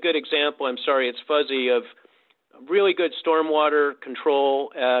 this was a good example, I'm sorry it's fuzzy, of really good stormwater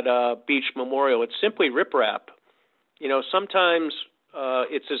control at Beach Memorial. It's simply riprap. You know, sometimes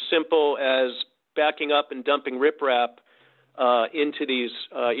it's as simple as backing up and dumping riprap into these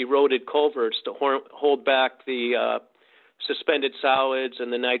eroded culverts to hold back the suspended solids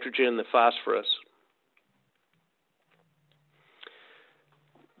and the nitrogen and the phosphorus.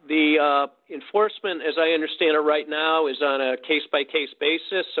 The enforcement, as I understand it right now, is on a case-by-case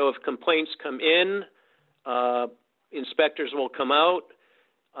basis. So if complaints come in, inspectors will come out.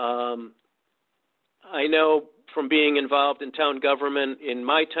 I know from being involved in town government in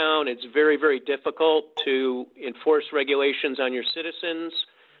my town, it's very, very difficult to enforce regulations on your citizens.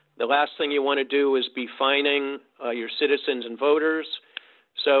 The last thing you want to do is be fining your citizens and voters.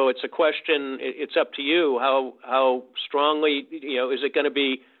 So it's a question, it's up to you how strongly, you know, is it going to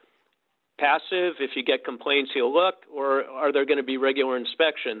be passive? If you get complaints, you'll look, or are there going to be regular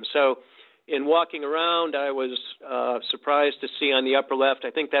inspections? So in walking around, I was surprised to see on the upper left,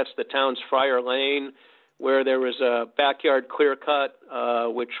 I think that's the town's Friar Lane, where there was a backyard clear cut,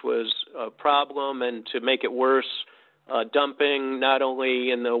 which was a problem, and to make it worse, dumping not only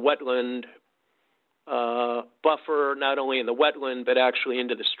in the wetland buffer, not only in the wetland, but actually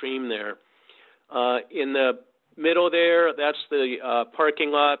into the stream there. In the middle there, that's the parking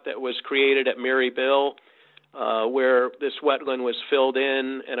lot that was created at Mary Bill, where this wetland was filled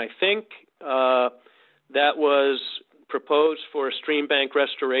in, and I think that was proposed for stream bank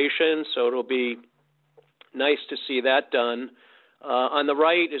restoration, so it'll be nice to see that done. On the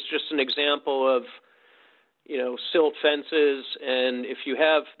right is just an example of, you know, silt fences, and if you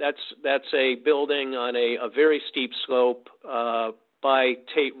have, that's a building on a very steep slope by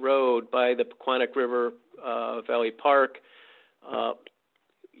Tate Road, by the Pequannock River Valley Park. A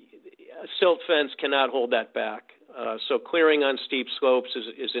silt fence cannot hold that back. So clearing on steep slopes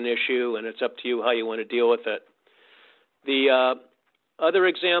is an issue, and it's up to you how you want to deal with it. The other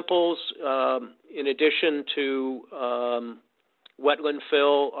examples, in addition to wetland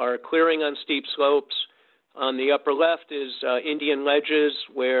fill, are clearing on steep slopes. On the upper left is Indian Ledges,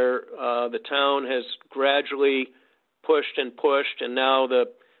 where the town has gradually pushed, and now the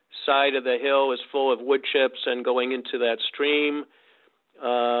side of the hill is full of wood chips and going into that stream.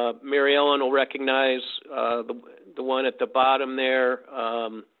 Mary Ellen will recognize the one at the bottom there,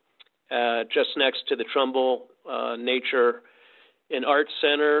 just next to the Trumbull Nature and Arts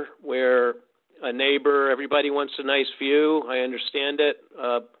Center, where a neighbor, everybody wants a nice view. I understand it.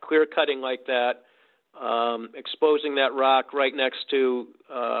 Clear cutting like that, exposing that rock right next to,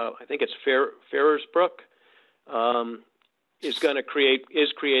 I think it's Farrers Brook, is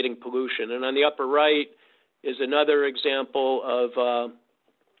creating pollution. And on the upper right is another example of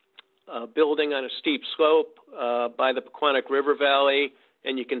building on a steep slope by the Pequannock River Valley,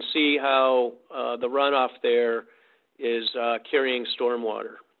 and you can see how the runoff there is carrying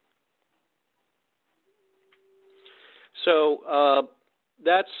stormwater. So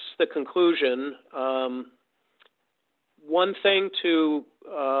that's the conclusion. One thing to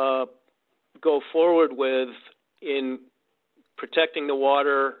go forward with in protecting the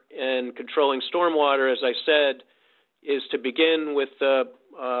water and controlling stormwater, as I said, is to begin with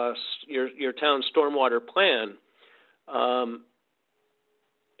your town stormwater plan.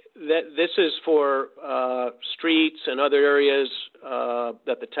 This is for streets and other areas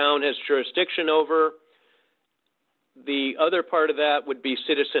that the town has jurisdiction over. The other part of that would be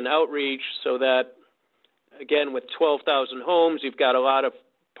citizen outreach, so that, again, with 12,000 homes, you've got a lot of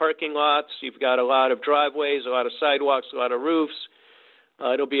parking lots, you've got a lot of driveways, a lot of sidewalks, a lot of roofs.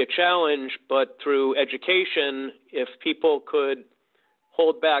 It'll be a challenge, but through education, if people could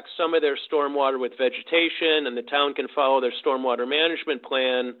hold back some of their stormwater with vegetation and the town can follow their stormwater management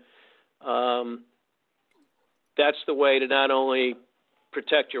plan, that's the way to not only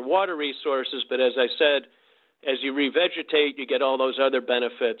protect your water resources, but as I said, as you revegetate, you get all those other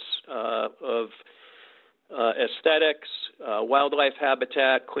benefits of aesthetics, wildlife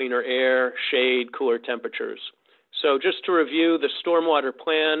habitat, cleaner air, shade, cooler temperatures. So just to review the stormwater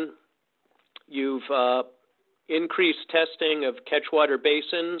plan, you've increased testing of catchwater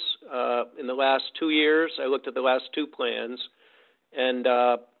basins in the last 2 years. I looked at the last 2 plans, and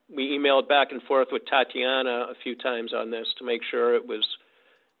we emailed back and forth with Tatiana a few times on this to make sure it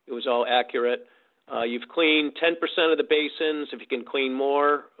was all accurate. You've cleaned 10% of the basins. If you can clean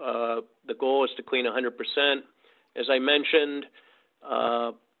more, the goal is to clean 100%. As I mentioned,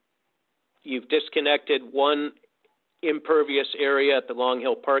 you've disconnected one impervious area at the Long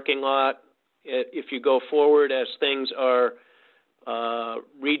Hill parking lot. If you go forward as things are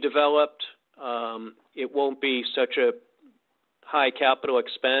redeveloped, it won't be such a high capital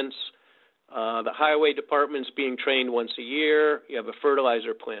expense. The highway department's being trained once a year. You have a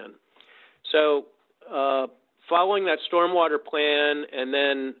fertilizer plan. So following that stormwater plan and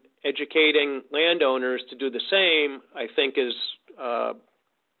then educating landowners to do the same, I think is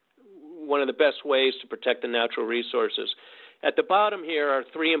one of the best ways to protect the natural resources. At the bottom here are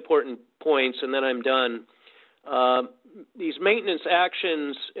 3 important points, and then I'm done. These maintenance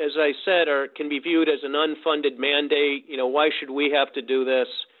actions, as I said, can be viewed as an unfunded mandate. You know, why should we have to do this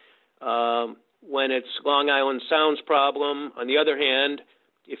when it's Long Island Sound's problem? On the other hand,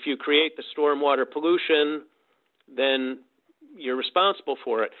 if you create the stormwater pollution, then you're responsible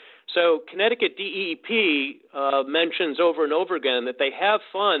for it. So Connecticut DEP mentions over and over again that they have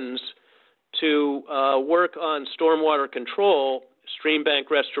funds to work on stormwater control, stream bank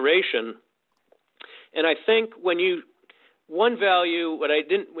restoration. And I think one value,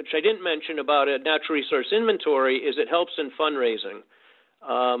 which I didn't mention about a natural resource inventory, is it helps in fundraising.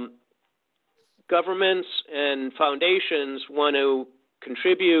 Governments and foundations want to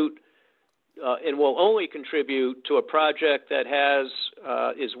contribute and will only contribute to a project that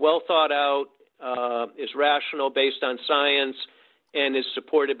is well thought out, is rational, based on science, and is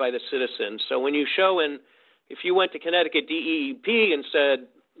supported by the citizens. So when you if you went to Connecticut DEP and said,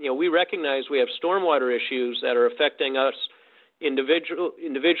 you know, we recognize we have stormwater issues that are affecting us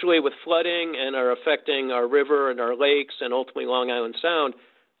individually with flooding and are affecting our river and our lakes and ultimately Long Island Sound,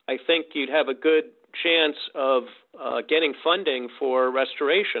 I think you'd have a good chance of getting funding for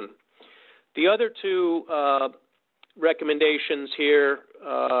restoration. The other 2 recommendations here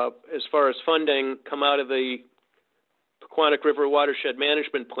as far as funding come out of the Pequannock River Watershed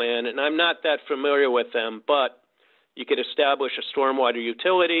Management Plan, and I'm not that familiar with them, but you could establish a stormwater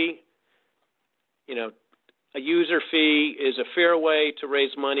utility. You know, a user fee is a fair way to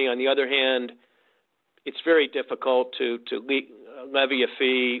raise money. On the other hand, it's very difficult to levy a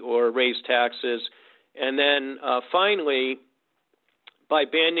fee or raise taxes. And then finally, by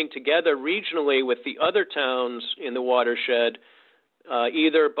banding together regionally with the other towns in the watershed,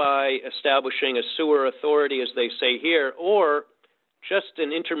 either by establishing a sewer authority, as they say here, or just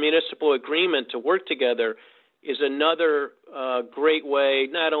an intermunicipal agreement to work together, is another great way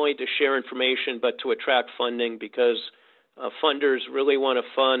not only to share information but to attract funding, because funders really want to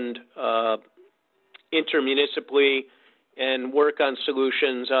fund intermunicipally and work on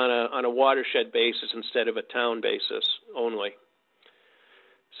solutions on a watershed basis instead of a town basis only.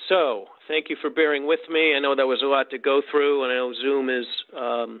 So thank you for bearing with me. I know that was a lot to go through, and I know Zoom is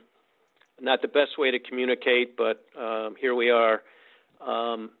not the best way to communicate, but here we are.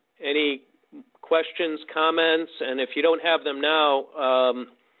 Any questions, comments? And if you don't have them now,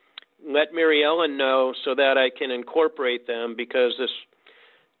 let Mary Ellen know so that I can incorporate them, because this,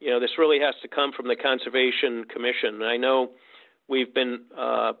 this really has to come from the Conservation Commission. I know we've been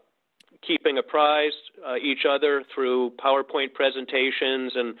keeping apprised each other through PowerPoint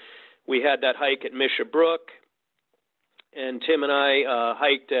presentations, and we had that hike at Misha Brook, and Tim and I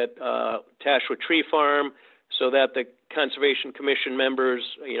hiked at Tashua Tree Farm, so that the Conservation Commission members,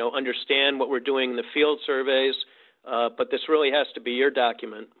 understand what we're doing in the field surveys. But this really has to be your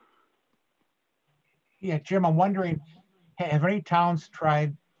document. Yeah, Jim, I'm wondering, have any towns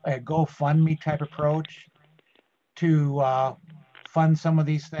tried a GoFundMe type approach to fund some of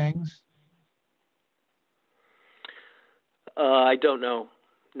these things? I don't know.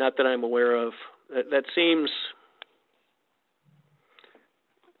 Not that I'm aware of. That seems,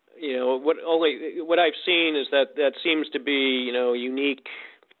 what I've seen is that seems to be, unique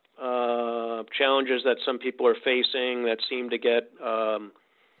challenges that some people are facing that seem to get a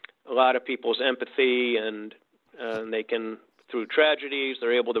lot of people's empathy, and they can, through tragedies,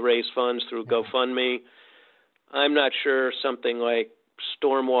 they're able to raise funds through GoFundMe. I'm not sure something like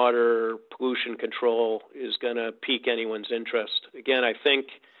stormwater pollution control is going to pique anyone's interest. Again, I think,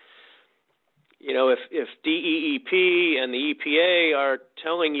 if DEEP and the EPA are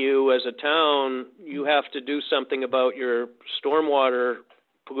telling you as a town, you have to do something about your stormwater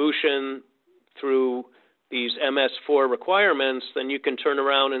pollution through these MS4 requirements, then you can turn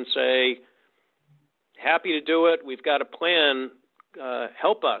around and say, happy to do it. We've got a plan.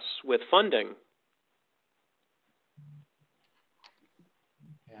 Help us with funding.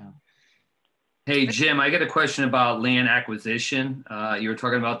 Hey, Jim, I got a question about land acquisition. You were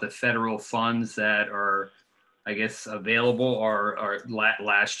talking about the federal funds that are, I guess, available or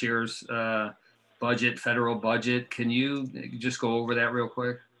last year's federal budget. Can you just go over that real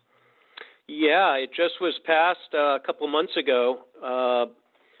quick? Yeah, it just was passed a couple of months ago.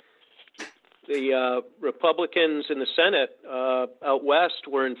 The Republicans in the Senate out west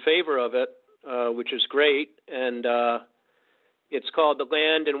were in favor of it, which is great. And it's called the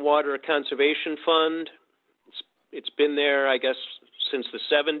Land and Water Conservation Fund. It's been there, I guess, since the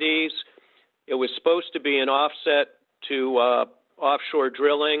 70s. It was supposed to be an offset to offshore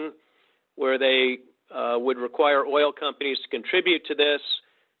drilling, where they would require oil companies to contribute to this,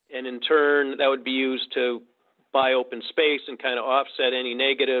 and in turn, that would be used to buy open space and kind of offset any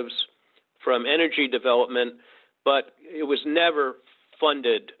negatives from energy development. But it was never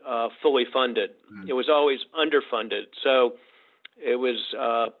funded, fully funded. It was always underfunded. So it was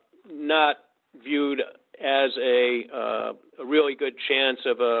not viewed as a really good chance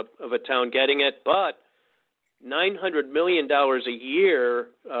of a town getting it. But $900 million a year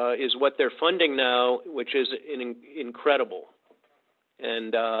is what they're funding now, which is incredible.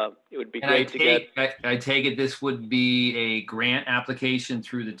 And it would be great to get. I take it this would be a grant application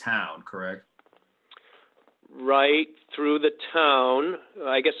through the town, correct? Right, through the town.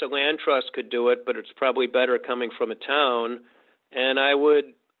 I guess a land trust could do it, but it's probably better coming from a town. And I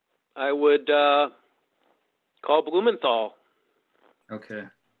would call Blumenthal. Okay.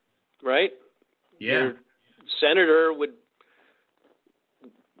 Right? Yeah. Your senator would,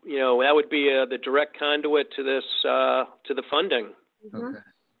 that would be the direct conduit to this, to the funding. Okay.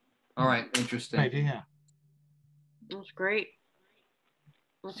 All right. Interesting. Idea. That's great.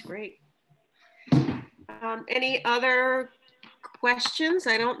 That's great. Any other questions?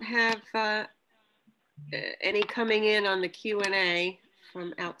 I don't have any coming in on the Q&A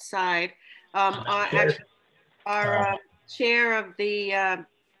from outside. Actually, our chair of the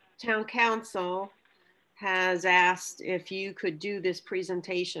town council has asked if you could do this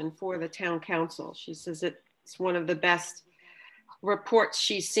presentation for the town council. She says it's one of the best reports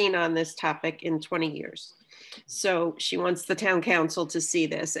she's seen on this topic in 20 years. So she wants the town council to see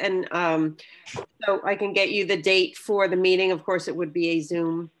this. And so I can get you the date for the meeting. Of course, it would be a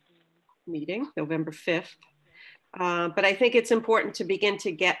Zoom meeting, November 5th. But I think it's important to begin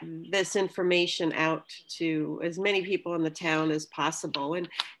to get this information out to as many people in the town as possible,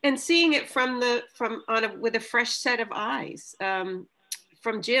 and seeing it with a fresh set of eyes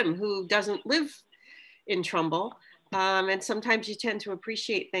from Jim, who doesn't live in Trumbull. And sometimes you tend to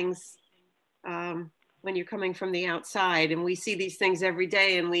appreciate things when you're coming from the outside, and we see these things every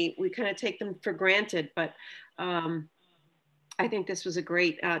day and we kind of take them for granted. But I think this is a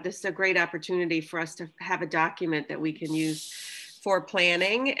great opportunity for us to have a document that we can use for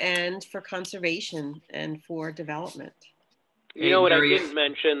planning and for conservation and for development. What I didn't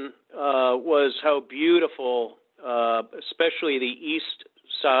mention was how beautiful, especially the east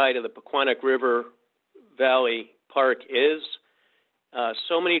side of the Pequannock River Valley Park is.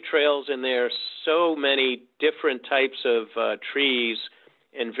 So many trails in there, so many different types of trees.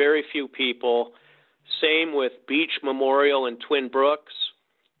 and very few people. Same with Beach Memorial and Twin Brooks.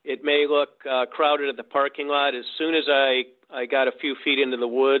 It may look crowded at the parking lot. As soon as I got a few feet into the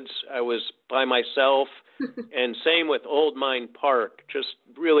woods, I was by myself. And same with Old Mine Park, just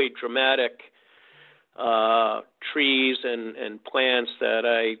really dramatic trees and plants that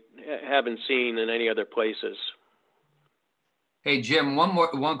I haven't seen in any other places. Hey, Jim,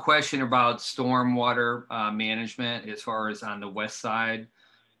 one question about stormwater management as far as on the west side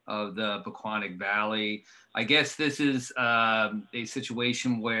of the Pequannock Valley. I guess this is a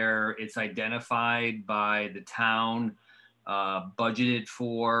situation where it's identified by the town, budgeted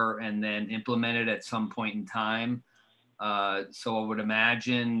for, and then implemented at some point in time. So I would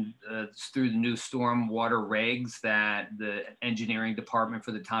imagine through the new stormwater regs that the engineering department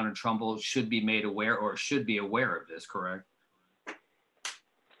for the town of Trumbull should be made aware, or should be aware of this, correct?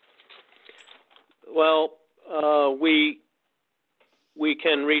 Well, we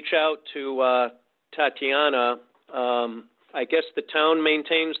can reach out to Tatiana. I guess the town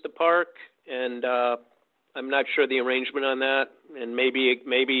maintains the park, and I'm not sure the arrangement on that. And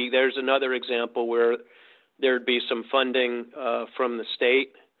maybe there's another example where there'd be some funding from the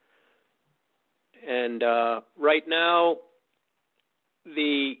state. And right now,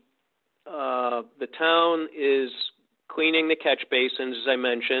 the town is cleaning the catch basins, as I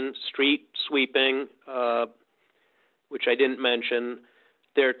mentioned, street sweeping, which I didn't mention.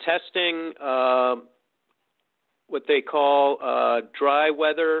 They're testing what they call dry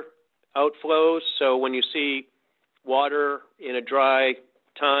weather outflows. So when you see water in a dry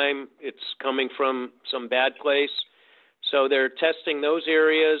time, it's coming from some bad place. So they're testing those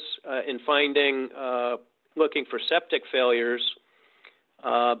areas and finding, looking for septic failures.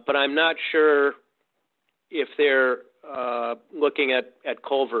 But I'm not sure if they're looking at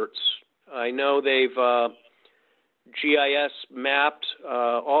culverts. I know they've GIS mapped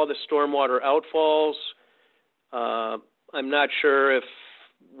all the stormwater outfalls. I'm not sure if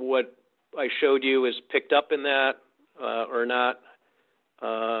what I showed you is picked up in that or not.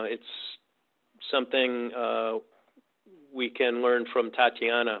 It's something we can learn from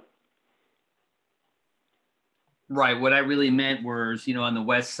Tatiana. Right. What I really meant was, on the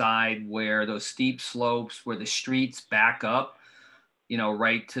west side where those steep slopes, where the streets back up,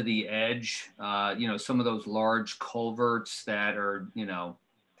 right to the edge, some of those large culverts that are,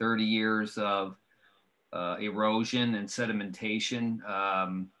 30 years of erosion and sedimentation.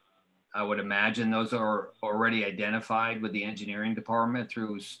 I would imagine those are already identified with the engineering department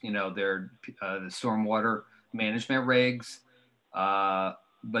through, their the stormwater management regs.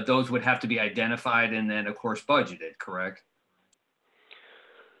 But those would have to be identified and then, of course, budgeted, correct?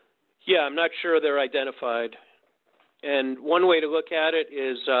 Yeah, I'm not sure they're identified. And one way to look at it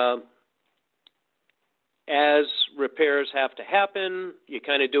is as repairs have to happen, you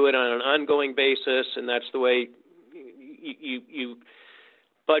kind of do it on an ongoing basis, and that's the way you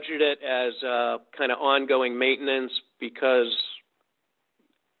budget it as kind of ongoing maintenance, because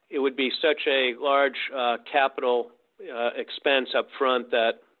it would be such a large capital expense up front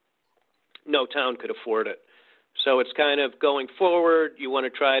that no town could afford it. So it's kind of going forward. You want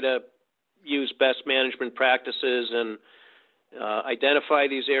to try to use best management practices and identify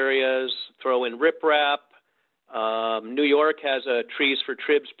these areas, throw in riprap. New York has a Trees for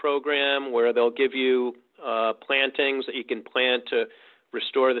Tribs program where they'll give you plantings that you can plant to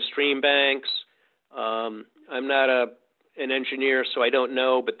restore the stream banks. I'm not an engineer, so I don't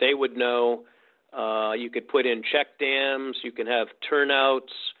know, but they would know. You could put in check dams, you can have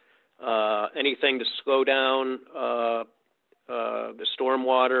turnouts, anything to slow down the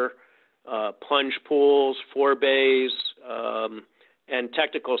stormwater, plunge pools, forebays, and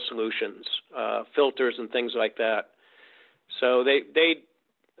technical solutions, filters and things like that. So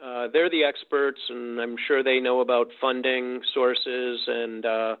they're the experts, and I'm sure they know about funding sources, and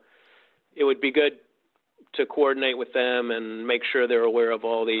it would be good to coordinate with them and make sure they're aware of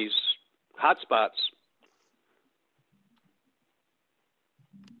all these hotspots.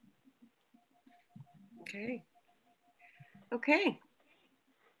 Okay.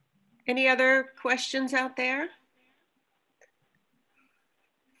 Any other questions out there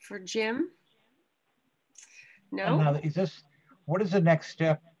for Jim? No? Now, what is the next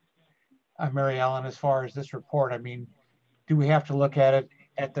step, Mary Ellen, as far as this report? I mean, do we have to look at it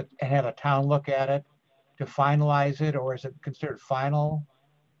and have a town look at it to finalize it, or is it considered final?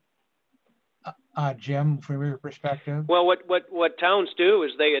 Jim, from your perspective? Well, what towns do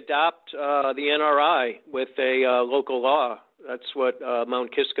is they adopt the NRI with a local law. That's what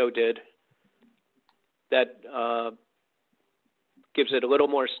Mount Kisco did. That gives it a little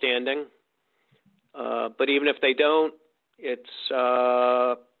more standing. But even if they don't, It's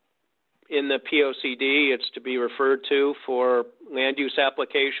in the POCD. It's to be referred to for land use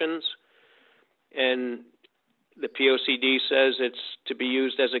applications. And the POCD says it's to be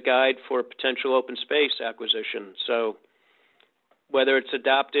used as a guide for potential open space acquisition. So whether it's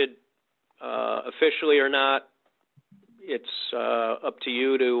adopted officially or not, it's up to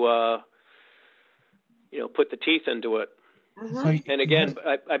you to put the teeth into it. And again,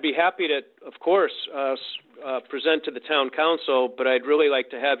 I'd be happy to, of course, present to the town council, but I'd really like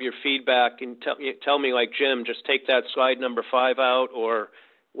to have your feedback and tell me, like Jim, just take that slide number 5 out, or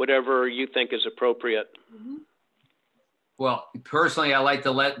whatever you think is appropriate. Well, personally, I like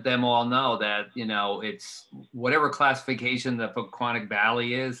to let them all know that, it's whatever classification the Pequannock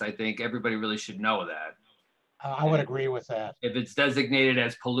Valley is, I think everybody really should know that. I would agree with that. If it's designated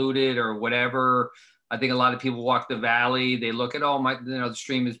as polluted or whatever, I think a lot of people walk the valley, they look at, oh, the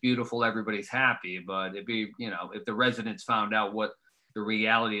stream is beautiful, everybody's happy. But if the residents found out what the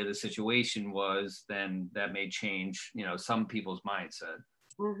reality of the situation was, then that may change, some people's mindset.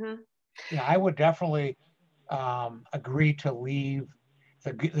 Yeah, I would definitely agree to leave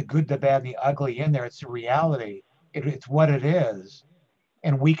the good, the bad, and the ugly in there. It's the reality. It's what it is.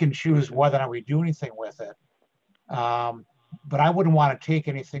 And we can choose whether or not we do anything with it. But I wouldn't want to take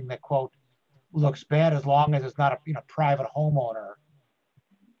anything that, quote, looks bad, as long as it's not a private homeowner,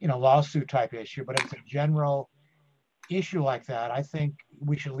 lawsuit type issue. But if it's a general issue like that, I think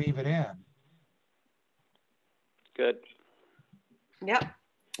we should leave it in. Good. Yep,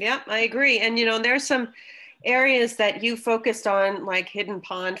 I agree. And, there's some areas that you focused on, like Hidden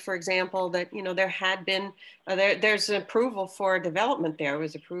Pond, for example, that, there had been, there's an approval for development there. It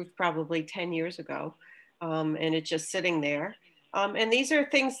was approved probably 10 years ago. And it's just sitting there. And these are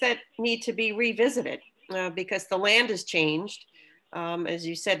things that need to be revisited because the land has changed. As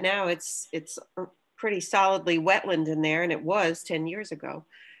you said, now it's pretty solidly wetland in there, and it was 10 years ago.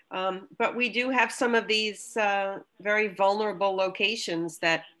 But we do have some of these very vulnerable locations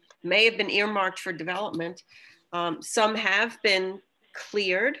that may have been earmarked for development. Some have been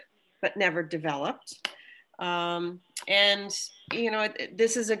cleared, but never developed. And,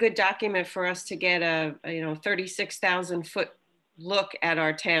 this is a good document for us to get a 36,000 foot look at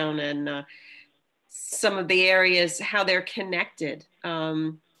our town and some of the areas, how they're connected.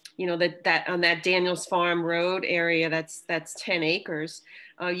 That on that Daniels Farm Road area, that's 10 acres.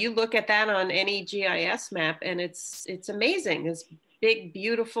 You look at that on any GIS map and it's amazing. It's big,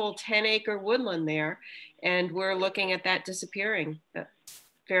 beautiful 10-acre woodland there. And we're looking at that disappearing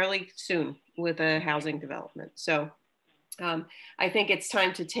fairly soon with a housing development. So I think it's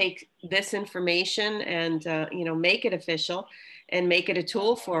time to take this information and, make it official and make it a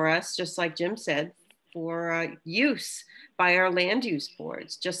tool for us, just like Jim said, for use by our land use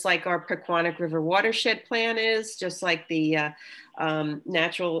boards, just like our Pequannock River watershed plan is, just like the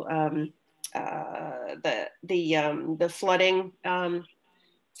natural, the flooding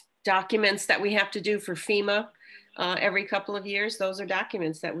documents that we have to do for FEMA every couple of years. Those are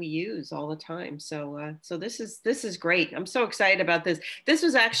documents that we use all the time. So this is great. I'm so excited about this. This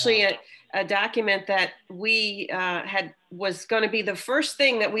was actually a document that we was going to be the first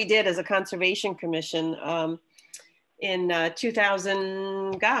thing that we did as a conservation commission in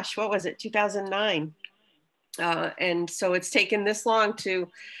 2000. Gosh, what was it? 2009. And so it's taken this long to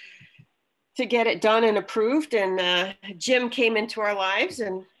get it done and approved. And Jim came into our lives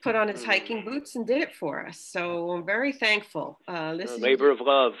and put on his hiking boots and did it for us. So I'm very thankful. This is labor of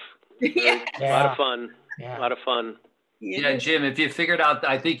love. Yeah. A lot of fun. Yeah. A lot of fun. Yeah, Jim, if you figured out,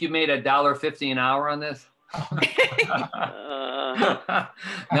 I think you made $1.50 an hour on this. No,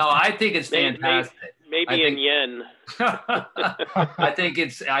 I think it's fantastic. Maybe in yen. I think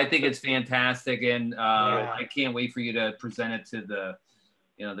it's fantastic, and I can't wait for you to present it to the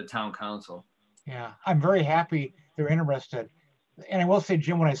town council. Yeah, I'm very happy they're interested. And I will say,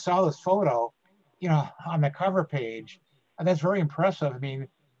 Jim, when I saw this photo, on the cover page, that's very impressive. I mean,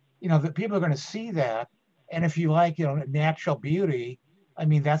 the people are going to see that. And if you like, natural beauty, I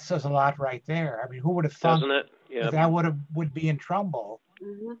mean, that says a lot right there. I mean, who would have thought that would be in Trumbull?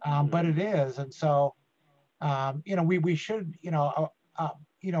 Mm-hmm. But it is. And so, we should,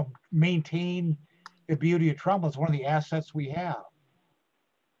 maintain the beauty of Trumbull. It's one of the assets we have.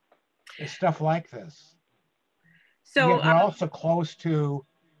 It's stuff like this. So we're also close to,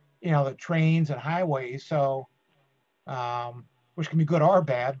 the trains and highways. So, which can be good or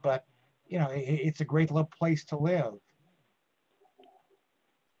bad, but it's a great little place to live.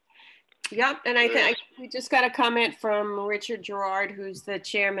 Yep, and I think we just got a comment from Richard Gerard, who's the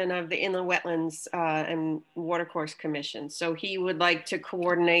chairman of the Inland Wetlands and Watercourse Commission. So he would like to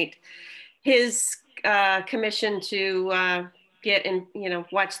coordinate his commission to get and,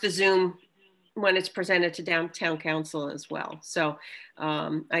 watch the Zoom when it's presented to downtown council as well. So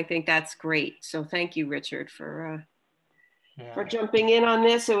I think that's great. So thank you, Richard, for jumping in on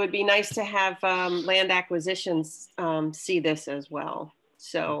this. It would be nice to have land acquisitions see this as well.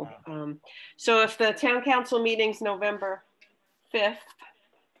 So, so if the town council meeting's November 5th,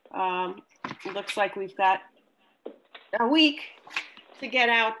 it looks like we've got a week to get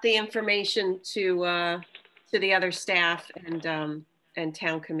out the information to the other staff and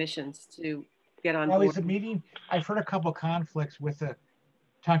town commissions to get on board. Is the meeting, I've heard a couple of conflicts with the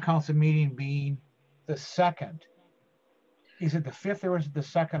town council meeting being the 2nd. Is it the 5th or is it the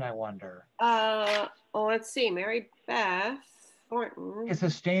 2nd, I wonder? Well, let's see, Mary Beth Thornton. Is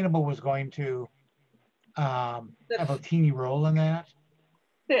Sustainable was going to have a teeny role in that?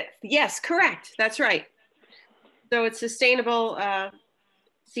 5th. Yes, correct. That's right. So it's Sustainable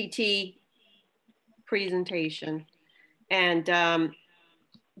CT presentation. And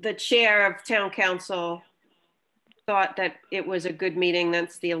the chair of town council thought that it was a good meeting.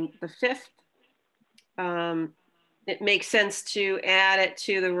 That's the 5th. It makes sense to add it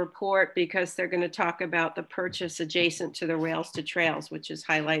to the report because they're going to talk about the purchase adjacent to the rails to trails, which is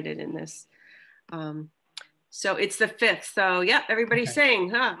highlighted in this. So it's the 5th. So yeah, everybody's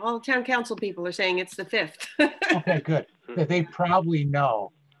saying, all the town council people are saying it's the 5th. Okay, good. They probably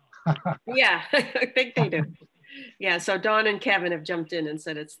know. Yeah, I think they do. Yeah, so Dawn and Kevin have jumped in and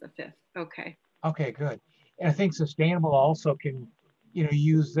said it's the 5th. Okay. Okay, good. And I think Sustainable also can,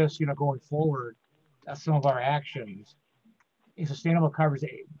 use this, going forward, some of our actions. Sustainable covers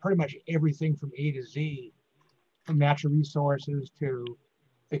pretty much everything from A to Z, from natural resources to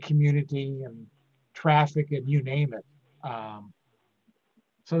the community and traffic and you name it.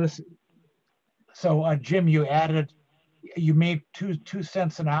 So Jim, you made two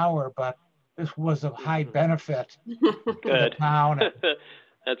cents an hour, but this was of high benefit to the town.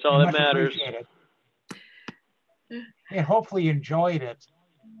 That's all that matters. And hopefully you enjoyed it.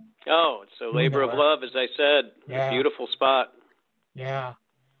 Oh, it's a labor of love, as I said. Yeah. A beautiful spot. Yeah.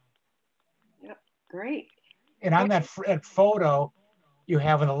 Yep. Great. And on that photo, you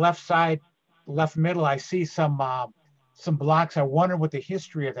have on the left side, left middle, I see some blocks. I wonder what the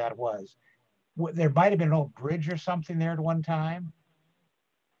history of that was. There might have been an old bridge or something there at one time.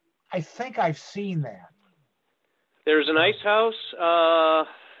 I think I've seen that. There's an ice house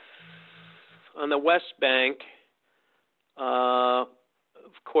on the west bank.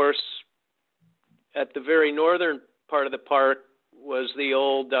 Of course, at the very northern part of the park was the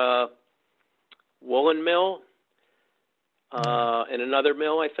old woolen mill and another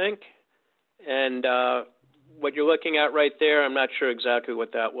mill, I think. And what you're looking at right there, I'm not sure exactly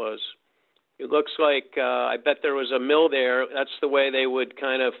what that was. It looks like, I bet there was a mill there. That's the way they would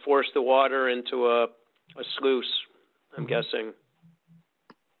kind of force the water into a sluice, I'm guessing.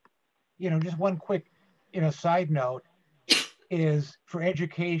 Just one quick, side note is for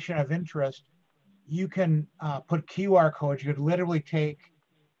education of interest, you can put QR codes. You could literally take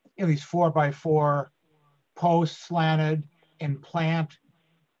these 4x4 posts slanted and plant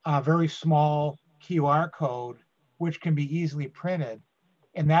a very small QR code, which can be easily printed.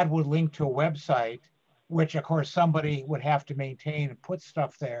 And that would link to a website, which of course somebody would have to maintain and put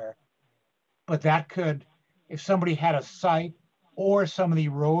stuff there. But that could, if somebody had a site or some of the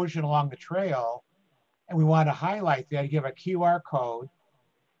erosion along the trail, and we want to highlight that, give a QR code,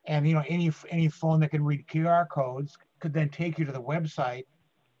 and any phone that can read QR codes could then take you to the website,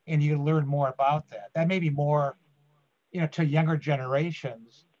 and you can learn more about that. That may be more, to younger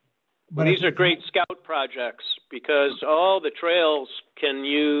generations. But these are great scout projects because all the trails can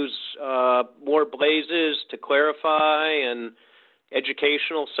use more blazes to clarify and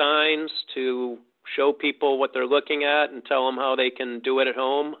educational signs to show people what they're looking at and tell them how they can do it at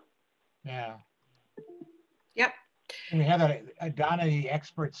home. Yeah. Yep. And we had a Donna, the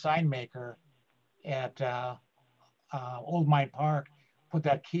expert sign maker at Old Mine Park, put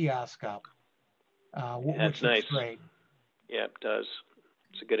that kiosk up, which nice. Looks great. Yeah, it does.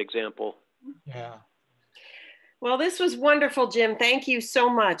 It's a good example. Yeah. Well, this was wonderful, Jim. Thank you so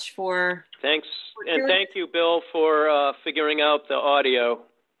much for. Thanks. And thank you, Bill, for figuring out the audio.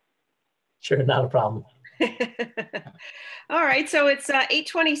 Sure, not a problem. All right, so it's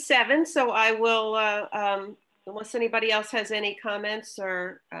 8:27. So I will, unless anybody else has any comments,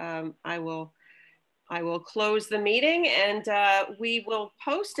 or I will close the meeting, and we will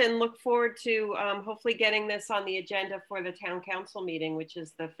post and look forward to hopefully getting this on the agenda for the town council meeting, which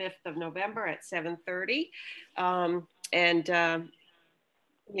is the 5th of November at 7:30. And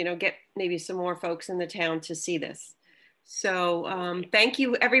get maybe some more folks in the town to see this. So thank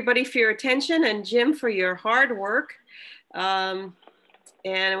you everybody for your attention, and Jim for your hard work. And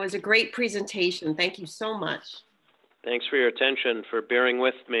it was a great presentation. Thank you so much. Thanks for your attention, for bearing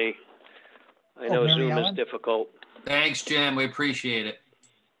with me. I know Mary Zoom Ellen? is difficult. Thanks, Jim. We appreciate it.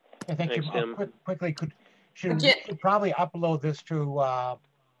 I think Thanks, Jim. quickly should probably upload this to our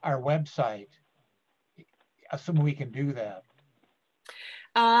website, assuming we can do that.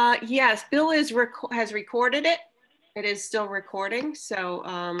 Yes, Bill has recorded it. It is still recording,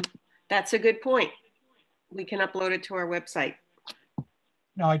 so that's a good point. We can upload it to our website.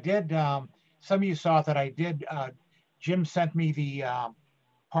 No, I did. Some of you saw that I did. Jim sent me the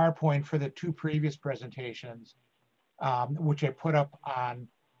PowerPoint for the 2 previous presentations, which I put up on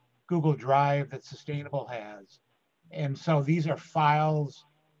Google Drive that Sustainable has. And so these are files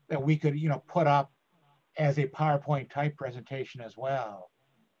that we could, put up as a PowerPoint type presentation as well.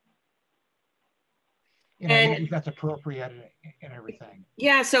 And if that's appropriate and everything.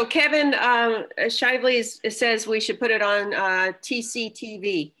 Yeah, so Kevin Shively says we should put it on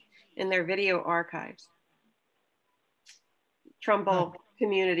TCTV in their video archives. Trumbull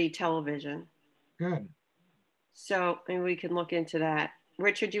Community Television. Good. So maybe we can look into that.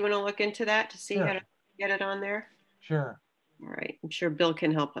 Richard, do you want to look into that to see how to get it on there? Sure. All right, I'm sure Bill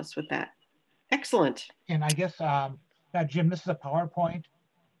can help us with that. Excellent. And I guess, now Jim, this is a PowerPoint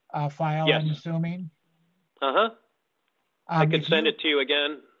file, Yes. I'm assuming. Uh-huh. I can send it to you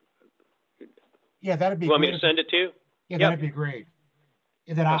again. Yeah, that'd be You want great. me to send it to you? Yeah, that'd be great.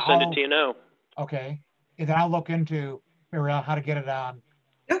 And then I'll send it to you now. Okay. And then I'll look into, Mary Ellen, how to get it on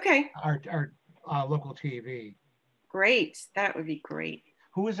our local TV. Great. That would be great.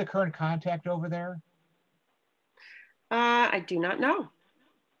 Who is the current contact over there? I do not know.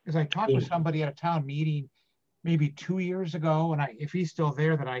 Because I talked with somebody at a town meeting maybe 2 years ago, and if he's still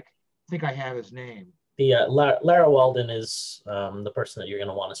there, then I think I have his name. The Lara Walden is the person that you're going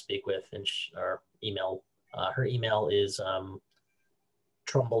to want to speak with, and or email. Her email is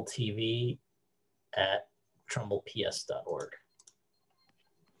trumbletv@trumbleps.org.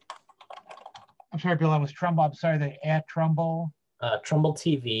 I'm sorry, Bill, I was Trumbull. I'm sorry, the at Trumbull.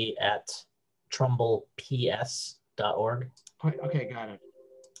 trumbletv@trumbleps.org. Okay, got it.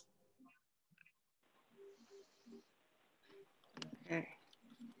 Okay.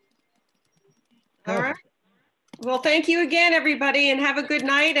 All right. Well, thank you again, everybody, and have a good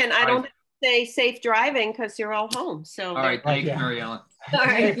night. And I don't say safe driving because you're all home. So all right, thanks, Mary Ellen. All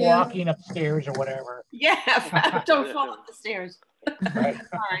right. Safe walking upstairs or whatever. Yeah, don't fall up the stairs. Right.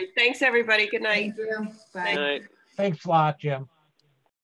 All right. Thanks, everybody. Good night. Thank you. Bye. Good night. Thanks a lot, Jim.